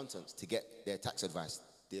to accountants to get their tax advice,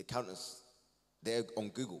 the accountants, they're on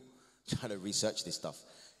Google trying to research this stuff.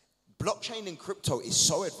 Blockchain and crypto is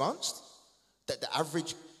so advanced that the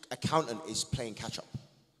average accountant is playing catch up.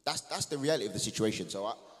 That's the reality of the situation.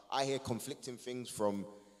 So I hear conflicting things from,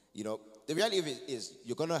 the reality of it is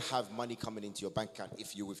you're going to have money coming into your bank account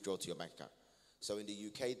if you withdraw to your bank account. So in the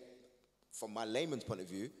UK, from my layman's point of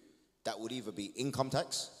view, that would either be income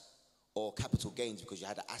tax or capital gains because you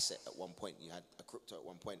had an asset at one point, you had a crypto at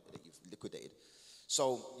one point that you've liquidated.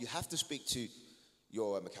 So you have to speak to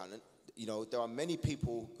your accountant. There are many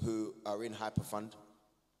people who are in Hyperfund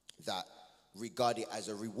that regard it as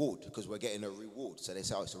a reward because we're getting a reward. So they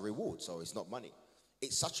say, oh, it's a reward, so it's not money.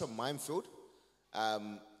 It's such a minefield.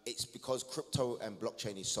 It's because crypto and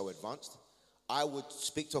blockchain is so advanced. I would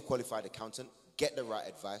speak to a qualified accountant, get the right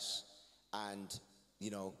advice, and,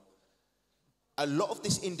 a lot of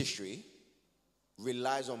this industry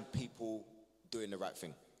relies on people doing the right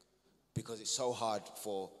thing because it's so hard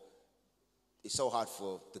for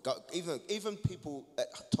even people at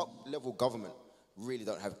top level government really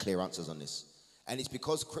don't have clear answers on this. And it's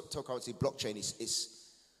because cryptocurrency, blockchain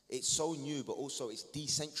it's so new, but also it's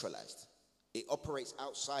decentralized. It operates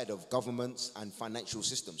outside of governments and financial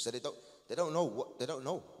systems. So they don't know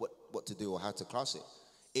what to do or how to class it.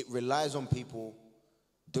 It relies on people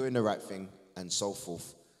doing the right thing and so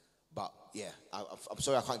forth. But yeah, I'm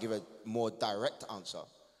sorry I can't give a more direct answer.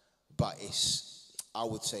 But I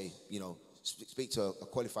would say, speak to a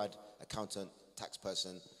qualified accountant, tax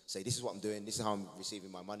person, say this is what I'm doing, this is how I'm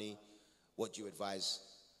receiving my money, what do you advise?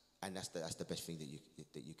 And that's the best thing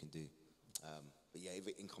that you can do. But yeah,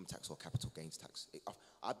 either income tax or capital gains tax.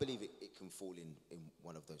 I believe it can fall in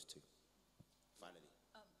one of those two. Finally.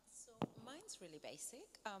 So mine's really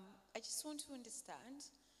basic. I just want to understand,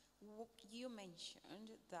 you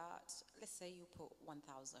mentioned that, let's say you put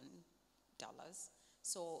 $1,000.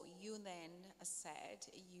 So you then said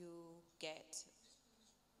you get,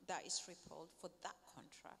 that is tripled for that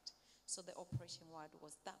contract. So the operation wide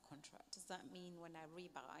was that contract. Does that mean when I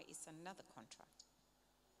rebuy, it's another contract?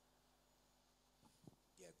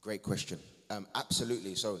 Yeah, great question.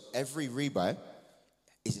 Absolutely. So every rebuy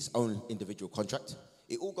is its own individual contract.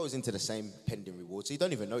 It all goes into the same pending reward, so you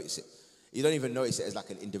don't even notice it. You don't even notice it as like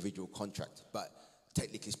an individual contract, but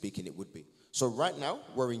technically speaking, it would be. So right now,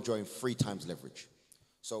 we're enjoying 3 times leverage.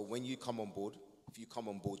 So when you come on board, if you come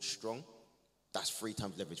on board strong, that's 3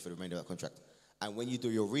 times leverage for the remainder of that contract. And when you do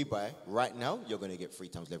your rebuy, right now, you're going to get 3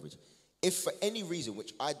 times leverage. If for any reason,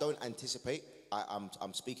 which I don't anticipate,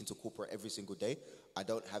 I'm speaking to corporate every single day, I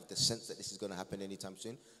don't have the sense that this is going to happen anytime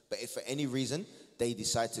soon. But if for any reason they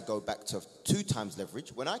decide to go back to 2 times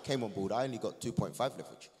leverage, when I came on board, I only got 2.5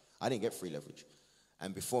 leverage. I didn't get 3 leverage.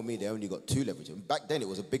 And before me, they only got 2 leverage. And back then, it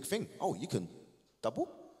was a big thing. Oh, you can double?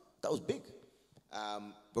 That was big.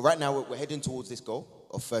 But right now, we're heading towards this goal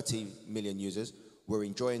of 30 million users. We're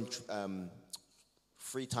enjoying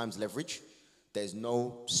 3 times leverage. There's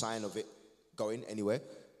no sign of it going anywhere.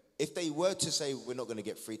 If they were to say we're not going to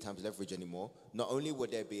get 3 times leverage anymore, not only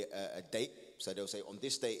would there be a date, so they'll say on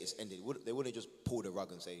this date it's ended. They wouldn't just pull the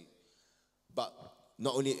rug and say, but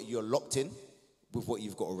not only you're locked in with what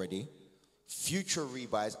you've got already, future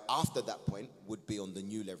rebuys after that point would be on the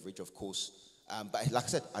new leverage, of course, But like I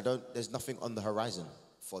said, there's nothing on the horizon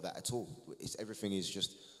for that at all. Everything is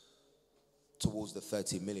just towards the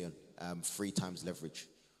 30 million, 3 times leverage.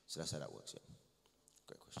 So that's how that works, yeah.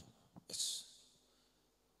 Great question. Yes.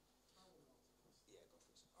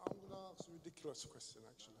 I'm going to ask a ridiculous question,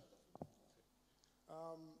 actually.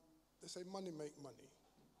 They say money make money,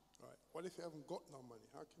 right? What if you haven't got no money?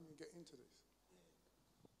 How can you get into this?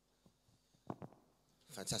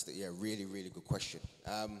 Fantastic, yeah, really, really good question.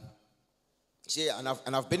 So yeah,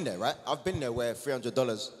 and I've been there, right? I've been there where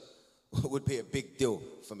 $300 would be a big deal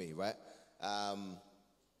for me, right?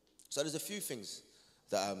 So there's a few things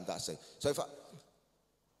that I say. So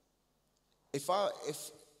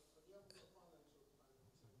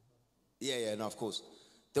yeah, no, of course.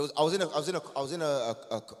 I was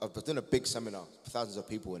doing a big seminar for thousands of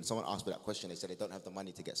people, and someone asked me that question. They said they don't have the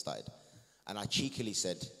money to get started, and I cheekily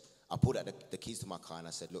said, I pulled out the keys to my car and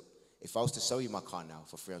I said, look, if I was to sell you my car now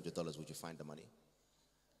for $300, would you find the money?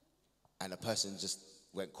 And the person just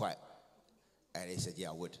went quiet, and they said,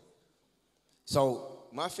 yeah, I would. So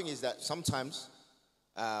my thing is that sometimes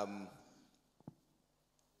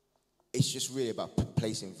it's just really about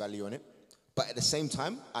placing value on it. But at the same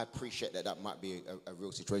time, I appreciate that might be a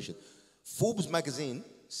real situation. Forbes magazine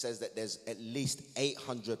says that there's at least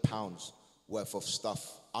 £800 worth of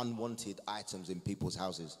stuff, unwanted items in people's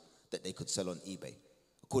houses that they could sell on eBay,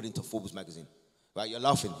 according to Forbes magazine. Right? You're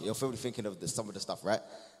laughing. You're probably thinking of some of the stuff, right,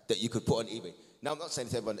 that you could put on eBay. Now, I'm not saying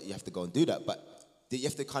to everyone that you have to go and do that, but you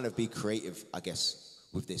have to kind of be creative, I guess,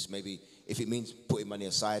 with this. Maybe if it means putting money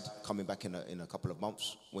aside, coming back in a couple of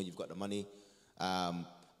months when you've got the money.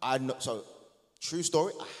 So, true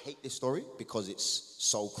story. I hate this story because it's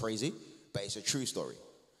so crazy, but it's a true story.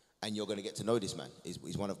 And you're going to get to know this man.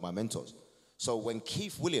 He's one of my mentors. So when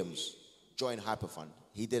Keith Williams joined Hyperfund,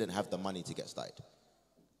 he didn't have the money to get started.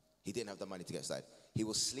 He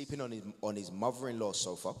was sleeping on his mother-in-law's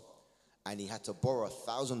sofa, and he had to borrow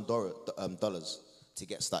 $1,000 to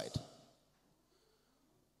get started.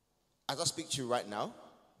 As I speak to you right now,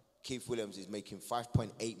 Keith Williams is making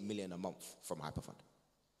 $5.8 million a month from Hyperfund.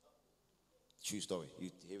 True story.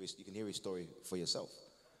 You can hear his story for yourself.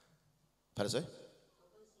 Pardon, sir?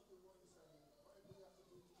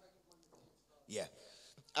 Yeah,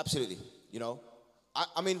 absolutely. You know,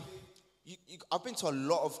 I mean, I've been to a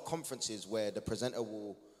lot of conferences where the presenter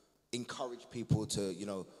will encourage people to, you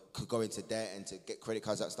know, go into debt and to get credit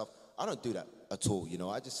cards and stuff. I don't do that at all. You know,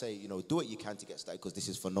 I just say, you know, do what you can to get started because this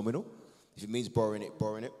is phenomenal. If it means borrowing it,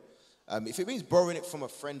 borrowing it. If it means borrowing it from a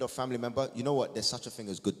friend or family member, you know what? There's such a thing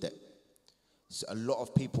as good debt. So a lot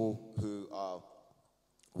of people who are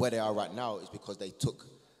where they are right now is because they took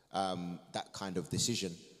that kind of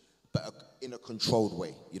decision, but in a controlled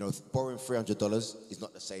way. You know, borrowing $300 is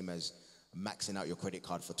not the same as maxing out your credit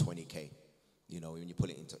card for $20K, you know, when you put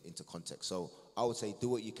it into context. So I would say do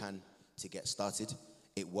what you can to get started.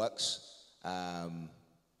 It works. And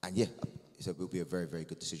yeah, so it will be a very, very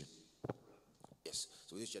good decision. Yes.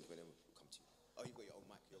 So this gentleman will come to you. Oh, you got your own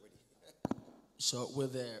mic. You're ready. So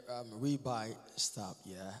with the rebuy stuff,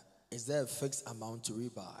 yeah, is there a fixed amount to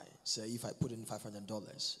rebuy? So if I put in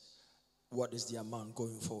 $500, what is the amount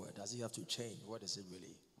going forward? Does it have to change? What is it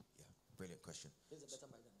really? Yeah, brilliant question. Is it better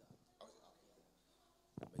mic than that?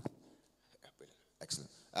 Yeah, brilliant. Excellent.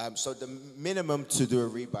 So the minimum to do a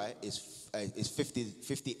rebuy is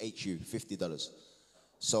 50 HU, $50.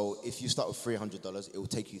 So if you start with $300, it will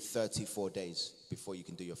take you 34 days before you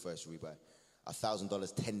can do your first rebuy.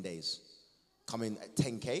 $1,000, 10 days. Come in at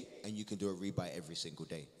 10K and you can do a rebuy every single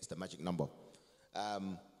day. It's the magic number.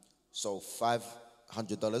 So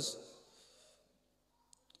 $500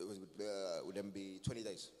 would then be 20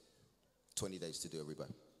 days. 20 days to do a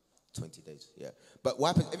rebuy. 20 days, yeah. But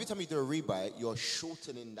what happens, every time you do a rebuy, you're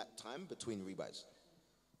shortening that time between rebuys.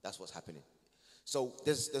 That's what's happening. So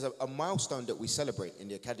there's a milestone that we celebrate in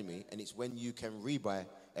the academy, and it's when you can rebuy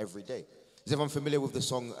every day. Is everyone familiar with the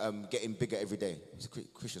song Getting Bigger Every Day? It's a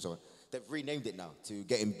Christian song. They've renamed it now to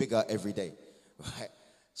Getting Bigger Every Day. Right?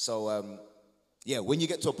 So, yeah, when you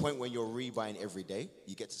get to a point when you're rebuying every day,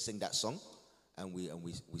 you get to sing that song, and we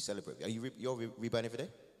celebrate. Are you're rebuying every day?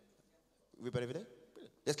 Rebuying every day?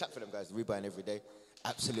 Brilliant. Let's clap for them, guys. Rebuying every day.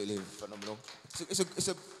 Absolutely phenomenal. It's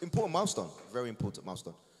an important milestone. Very important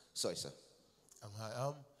milestone. Sorry, sir.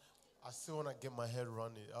 Hi. I still want to get my head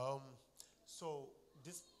around it. So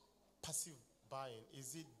this passive buying,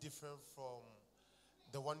 is it different from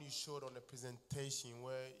the one you showed on the presentation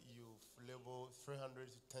where you've labeled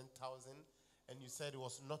 300 to 10,000 and you said it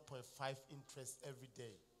was 0.5 interest every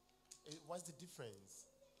day? What's the difference?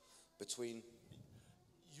 Between?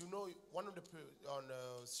 You know, one of the on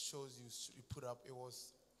shows you put up, it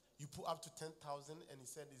was, you put up to 10,000 and he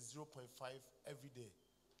said it's 0.5 every day.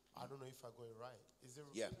 I don't know if I got it right. Is it?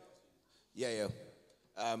 Yeah.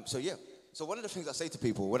 So one of the things I say to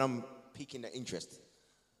people when I'm piquing their interest,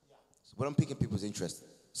 people's interest.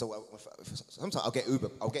 So sometimes I'll get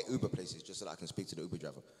Uber places just so that I can speak to the Uber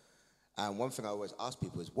driver. And one thing I always ask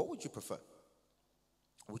people is, what would you prefer?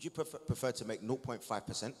 Would you prefer to make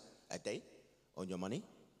 0.5% a day on your money?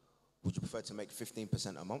 Would you prefer to make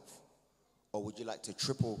 15% a month? Or would you like to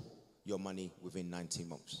triple your money within 19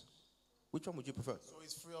 months? Which one would you prefer? So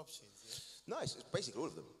it's 3 options, yeah? No, it's basically all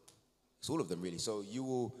of them. It's all of them, really. So you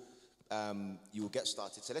will get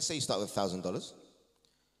started. So let's say you start with $1,000.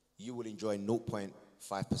 You will enjoy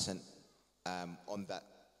 0.5% on that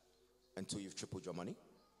until you've tripled your money,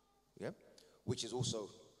 yeah, which is also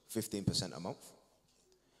 15% a month.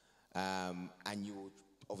 And you will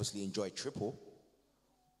obviously enjoy triple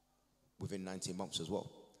within 19 months as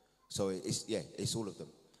well. So it's all of them.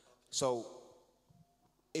 So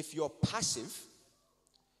if you're passive,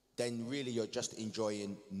 then really you're just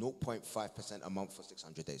enjoying 0.5% a month for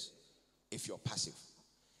 600 days, if you're passive.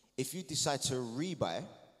 If you decide to rebuy,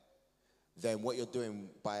 then what you're doing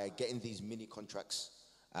by getting these mini contracts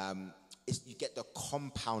is you get the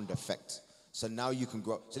compound effect. So now you can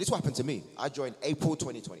grow. So this is what happened to me. I joined April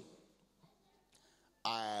 2020.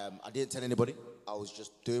 I didn't tell anybody. I was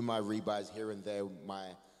just doing my rebuys here and there.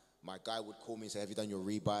 My guy would call me and say, have you done your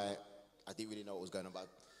rebuy? I didn't really know what was going on.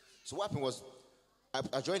 So what happened was,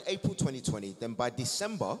 I joined April 2020. Then by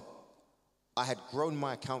December, I had grown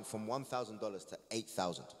my account from $1,000 to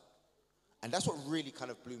 $8,000. And that's what really kind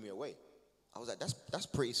of blew me away. I was like, that's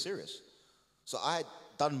pretty serious. So I had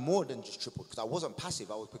done more than just triple, because I wasn't passive.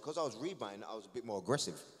 Because I was rebuying, I was a bit more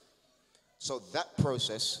aggressive. So that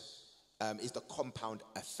process is the compound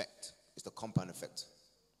effect. It's the compound effect.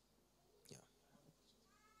 Yeah.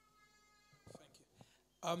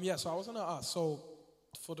 Thank you. So I was going to ask, so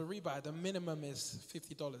for the rebuy, the minimum is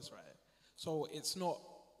 $50, right? So it's not,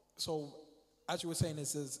 so as you were saying,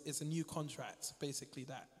 it's a new contract, basically,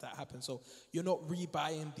 that happens. So you're not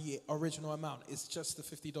rebuying the original amount. It's just the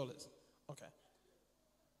 $50. Okay.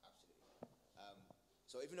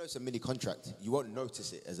 So even though it's a mini contract, you won't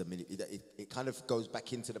notice it as a mini. It kind of goes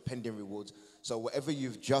back into the pending rewards. So whatever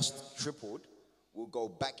you've just tripled will go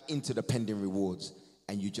back into the pending rewards,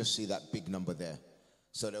 and you just see that big number there.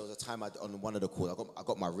 So there was a time on one of the calls, I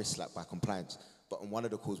got my wrist slapped by compliance, but on one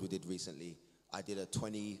of the calls we did recently, I did a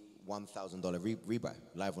 $21,000 rebuy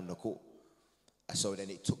live on the call. So then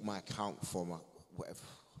it took my account from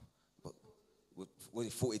was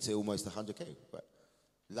it 40 to almost 100K, but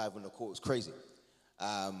live on the call. It was crazy.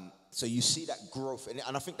 So you see that growth, and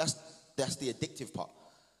I think that's the addictive part,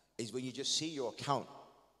 is when you just see your account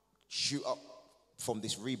shoot up from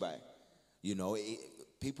this rebuy. You know,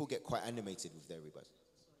 people get quite animated with their rebuys.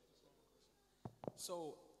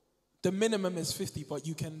 So the minimum is 50, but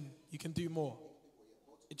you can do more.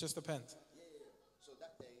 It just depends. So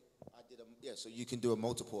that day I did so you can do a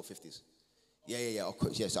multiple of 50s. Yeah, of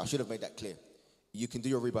course. Yes, I should have made that clear. You can do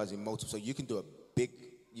your rebuys in multiple, so you can do big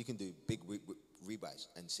rebuys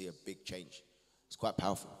and see a big change. It's quite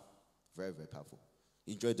powerful. Very, very powerful.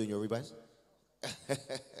 You enjoy doing your rebuys?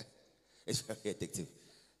 It's very addictive.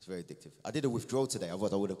 It's very addictive. I did a withdrawal today.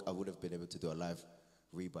 Otherwise, I would have been able to do a live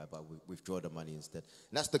rebuy, but withdraw the money instead.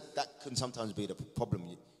 And that can sometimes be the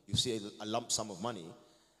problem. You see a lump sum of money,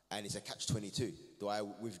 and it's a catch-22. Do I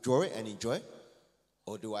withdraw it and enjoy it,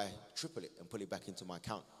 or do I triple it and put it back into my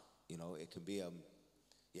account? You know, it can be,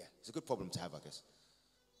 it's a good problem to have, I guess.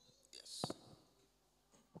 Yes.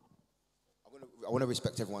 I want to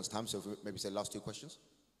respect everyone's time, so maybe say last 2 questions.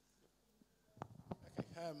 Okay.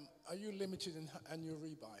 Are you limited in annual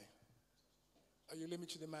rebuy? Are you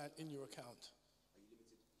limited the amount in your account? Are you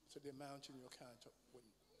limited to the amount in your account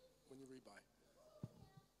when you rebuy?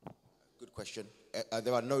 Good question.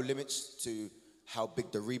 There are no limits to how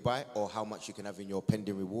big the rebuy or how much you can have in your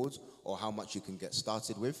pending rewards or how much you can get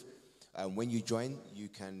started with. When you join, you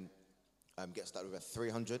can get started with a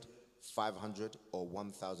 $300, $500, or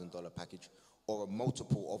 $1,000 package, or a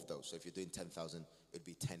multiple of those. So if you're doing 10,000, it'd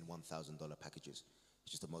be 10 $1,000 packages.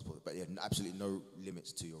 It's just a multiple, but yeah, absolutely no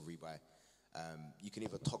limits to your rebuy. You can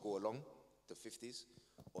either toggle along the 50s,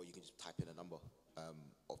 or you can just type in a number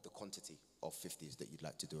of the quantity of 50s that you'd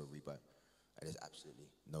like to do a rebuy. And there's absolutely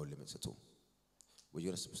no limits at all. Were you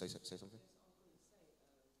going to say something?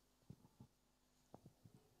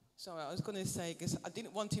 So I was going to say, because I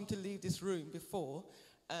didn't want him to leave this room before,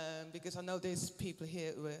 because I know there's people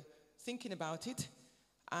here who are thinking about it,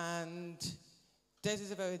 and Des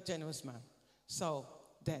is a very generous man. So,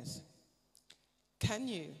 Des, can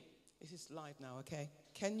you, this is live now, okay?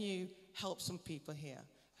 Can you help some people here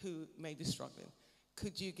who may be struggling,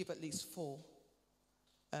 could you give at least 4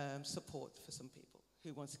 support for some people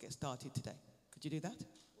who wants to get started today? Could you do that?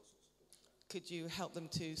 Could you help them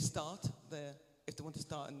to start if they want to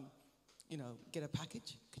start and, get a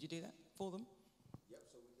package? Could you do that for them? Yep,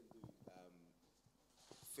 so we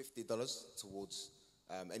can do $50 towards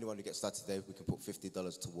anyone who gets started today. We can put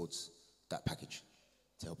 $50 towards that package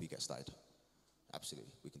to help you get started.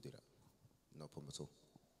 Absolutely, we can do that. No problem at all.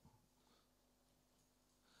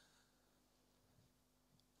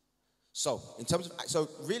 So,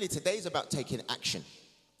 really today's about taking action.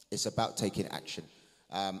 It's about taking action.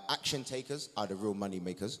 Action takers are the real money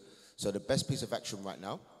makers. So the best piece of action right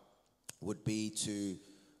now would be to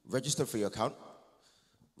register for your account.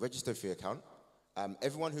 Register for your account.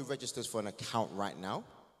 Everyone who registers for an account right now,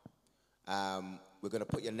 we're going to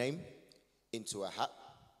put your name into a hat.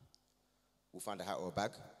 We'll find a hat or a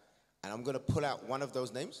bag. And I'm going to pull out one of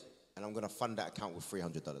those names, and I'm going to fund that account with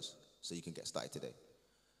 $300 so you can get started today.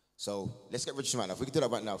 So let's get registered right now. If we could do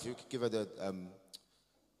that right now, if you could give her the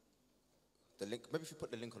link. Maybe if you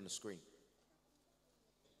put the link on the screen.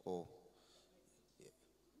 Or,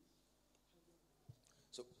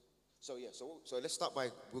 yeah. So let's start by,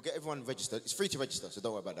 we'll get everyone registered. It's free to register, so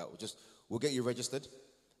don't worry about that. We'll get you registered,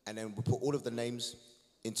 and then we'll put all of the names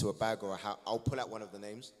into a bag or a hat. I'll pull out one of the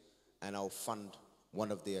names, and I'll fund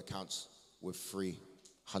one of the accounts with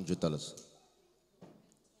 $300.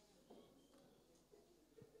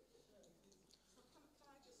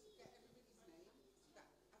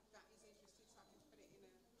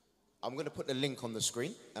 I'm going to put the link on the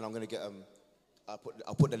screen, and I'm going to get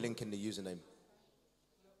I'll put the link in the username.